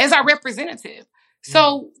as our representative.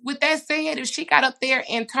 So with that said, if she got up there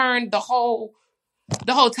and turned the whole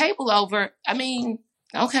table over, I mean,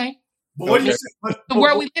 okay. But what do you say? The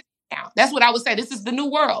world we live in now. That's what I would say. This is the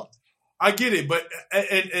new world. I get it, but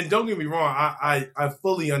and don't get me wrong, I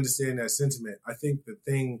fully understand that sentiment. I think the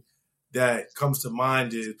thing that comes to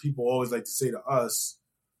mind is people always like to say to us,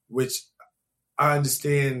 which I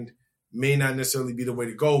understand may not necessarily be the way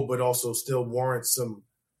to go, but also still warrants some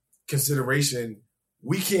consideration.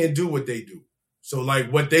 We can't do what they do. So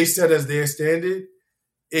like what they set as their standard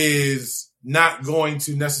is not going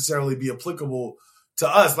to necessarily be applicable to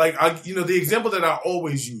us. Like the example that I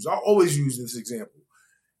always use this example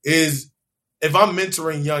is if I'm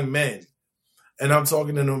mentoring young men and I'm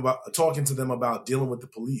talking to them about dealing with the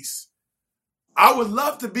police, I would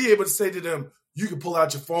love to be able to say to them, you can pull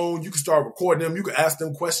out your phone, you can start recording them, you can ask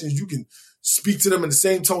them questions, you can speak to them in the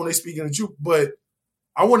same tone they're speaking to you, but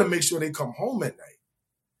I want to make sure they come home at night.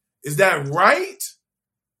 Is that right?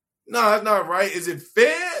 No, that's not right. Is it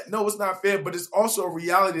fair? No, it's not fair, but it's also a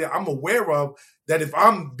reality that I'm aware of that if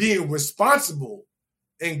I'm being responsible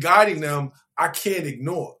in guiding them, I can't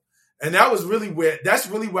ignore. And that's really where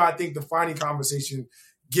I think the Fani conversation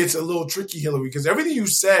gets a little tricky, Hilari, because everything you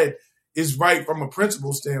said is right from a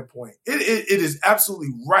principle standpoint. It is absolutely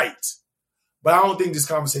right. But I don't think this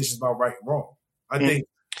conversation is about right and wrong. I think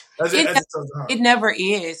it never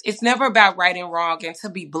is. It's never about right and wrong. And to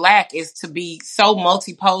be Black is to be so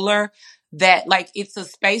multipolar that like it's a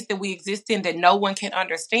space that we exist in that no one can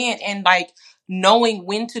understand. And like knowing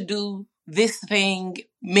when to do this thing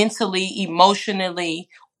mentally, emotionally,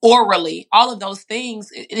 orally, all of those things,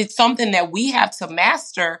 it's something that we have to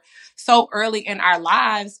master so early in our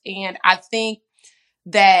lives. And I think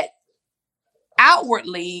that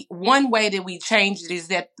outwardly, one way that we change it is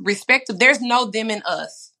that there's no them in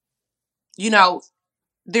us. You know,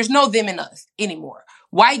 there's no them in us anymore.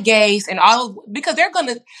 White gays and because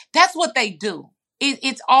that's what they do.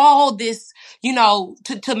 It's all this,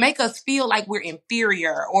 to make us feel like we're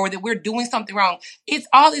inferior or that we're doing something wrong. It's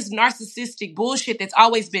all this narcissistic bullshit that's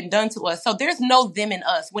always been done to us. So there's no them in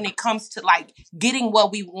us when it comes to like getting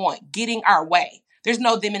what we want, getting our way. There's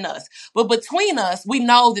no them in us. But between us, we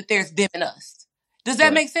know that there's them in us. Does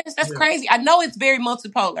that make sense? That's crazy. I know it's very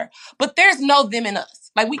multipolar, but there's no them in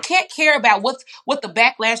us. Like we can't care about what the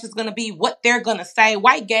backlash is going to be, what they're going to say.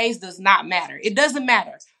 White gays does not matter. It doesn't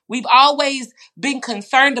matter. We've always been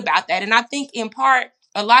concerned about that. And I think in part,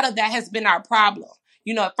 a lot of that has been our problem.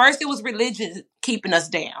 At first it was religion keeping us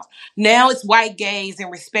down. Now it's white gays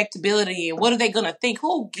and respectability. And what are they going to think?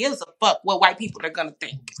 Who gives a fuck what white people are going to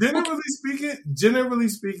think? Generally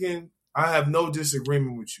speaking, I have no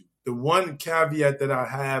disagreement with you. The one caveat that I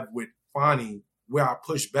have with Fani, where I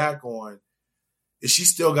push back on, is she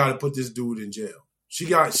still got to put this dude in jail. She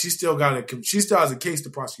still has a case to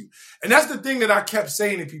prosecute. And that's the thing that I kept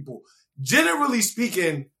saying to people. Generally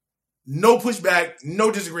speaking, no pushback, no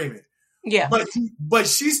disagreement. Yeah. But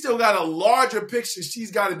she's still got a larger picture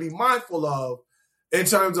she's got to be mindful of in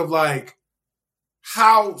terms of like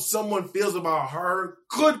how someone feels about her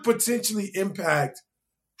could potentially impact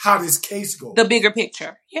how this case goes. The bigger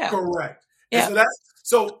picture. Yeah. Correct. Yeah. And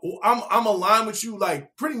so I'm aligned with you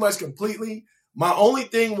like pretty much completely. My only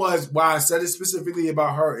thing was why I said it specifically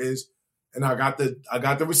about her is, and I got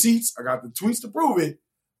the receipts, I got the tweets to prove it.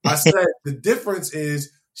 I said the difference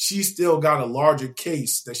is she still got a larger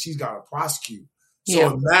case that she's got to prosecute.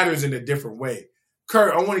 So it matters in a different way.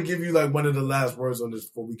 Kurt, I want to give you like one of the last words on this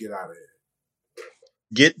before we get out of here.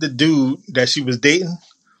 Get the dude that she was dating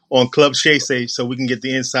on Club Shay so we can get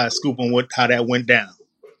the inside scoop on how that went down.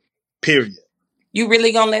 Period. You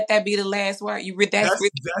really gonna let that be the last word?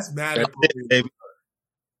 That's mad appropriate, baby.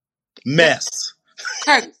 Mess.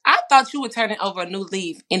 Kurt, I thought you were turning over a new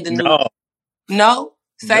leaf in the new. No,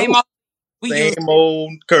 same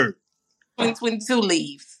old Kurt. 2022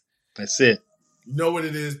 leaves. That's it. You know what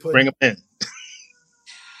it is? Bring them in.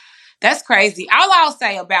 That's crazy. All I'll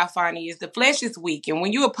say about Fani is the flesh is weak. And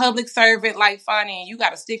when you're a public servant like Fani and you got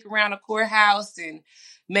to stick around the courthouse and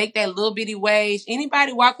make that little bitty wage,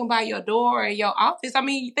 anybody walking by your door or your office, I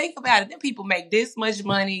mean, you think about it, them people make this much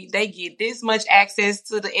money. They get this much access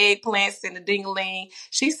to the eggplants and the ding-a-ling.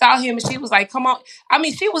 She saw him and she was like, come on. I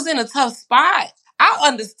mean, she was in a tough spot. I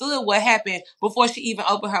understood what happened before she even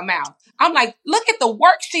opened her mouth. I'm like, look at the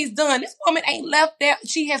work she's done. This woman ain't left there.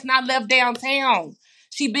 She has not left downtown.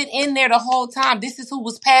 She been in there the whole time. This is who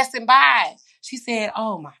was passing by. She said,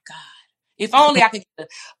 oh my God, if only I could get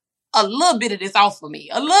a little bit of this off of me.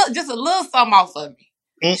 Just a little something off of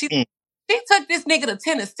me. She took this nigga to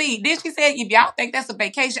Tennessee. Then she said, if y'all think that's a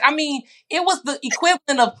vacation. I mean, it was the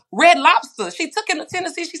equivalent of Red Lobster. She took him to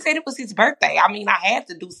Tennessee. She said it was his birthday. I mean, I had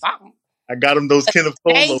to do something. I got him those Kenneth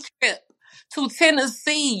Polos. Trip to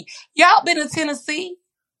Tennessee. Y'all been to Tennessee?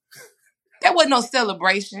 That wasn't no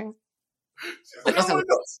celebration. There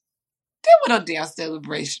was no damn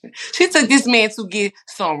celebration. She took this man to get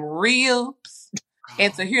some ribs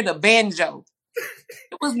and to hear the banjo.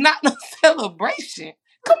 It was not no celebration.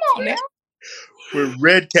 Come on now. With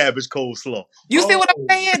red cabbage coleslaw. You see what I'm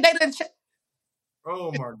saying? They done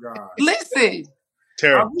oh my God. Listen.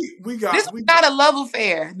 Terrible. This was not a love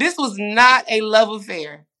affair. This was not a love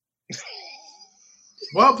affair.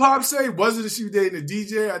 What Pop say? Wasn't she dating a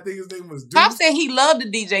DJ? I think his name was Deuce. Pop said he loved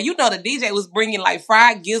the DJ. You know the DJ was bringing like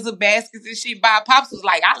fried gizzard baskets and shit by. Pops was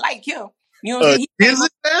like, I like him. You know what I'm saying? Gizzard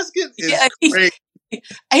basket is crazy.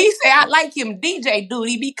 He said, I like him. DJ dude.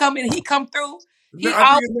 He come through.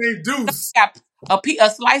 I think his name Deuce. Got a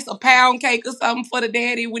slice of pound cake or something for the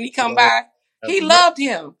daddy when he come by. He loved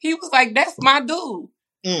him. He was like, that's my dude.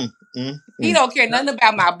 He don't care nothing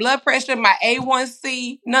about my blood pressure, my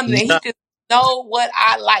A1C, none of that. He just know what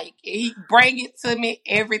I like. He bring it to me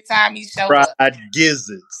every time he shows up. Fried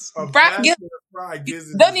gizzards. Fried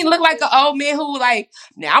gizzards. Doesn't he look like an old man who like,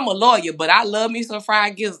 now I'm a lawyer, but I love me some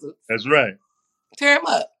fried gizzards. That's right. Tear him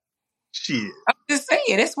up. Shit. I'm just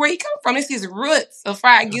saying, that's where he come from. It's his roots, a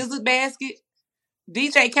fried gizzard basket.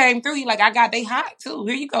 DJ came through. He like, I got they hot too.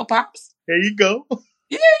 Here you go, Pops. There you go.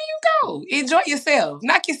 Yeah, you go. Enjoy yourself.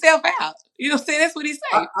 Knock yourself out. You know what I'm saying? That's what he say.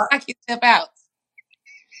 Knock yourself out.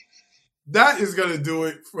 That is going to do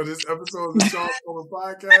it for this episode of the Charles Coleman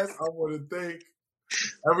Podcast. I want to thank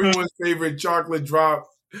everyone's favorite chocolate drop,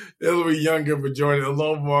 Hillary Younger, for joining,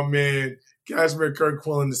 along with my man, Cashmere Kirk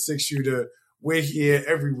Quillen, the 6-shooter. We're here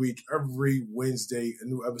every week, every Wednesday. A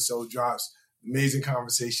new episode drops. Amazing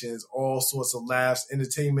conversations, all sorts of laughs,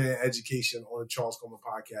 entertainment, and education on the Charles Coleman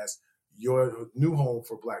Podcast, your new home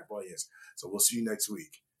for Black brilliance. So we'll see you next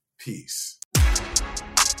week. Peace.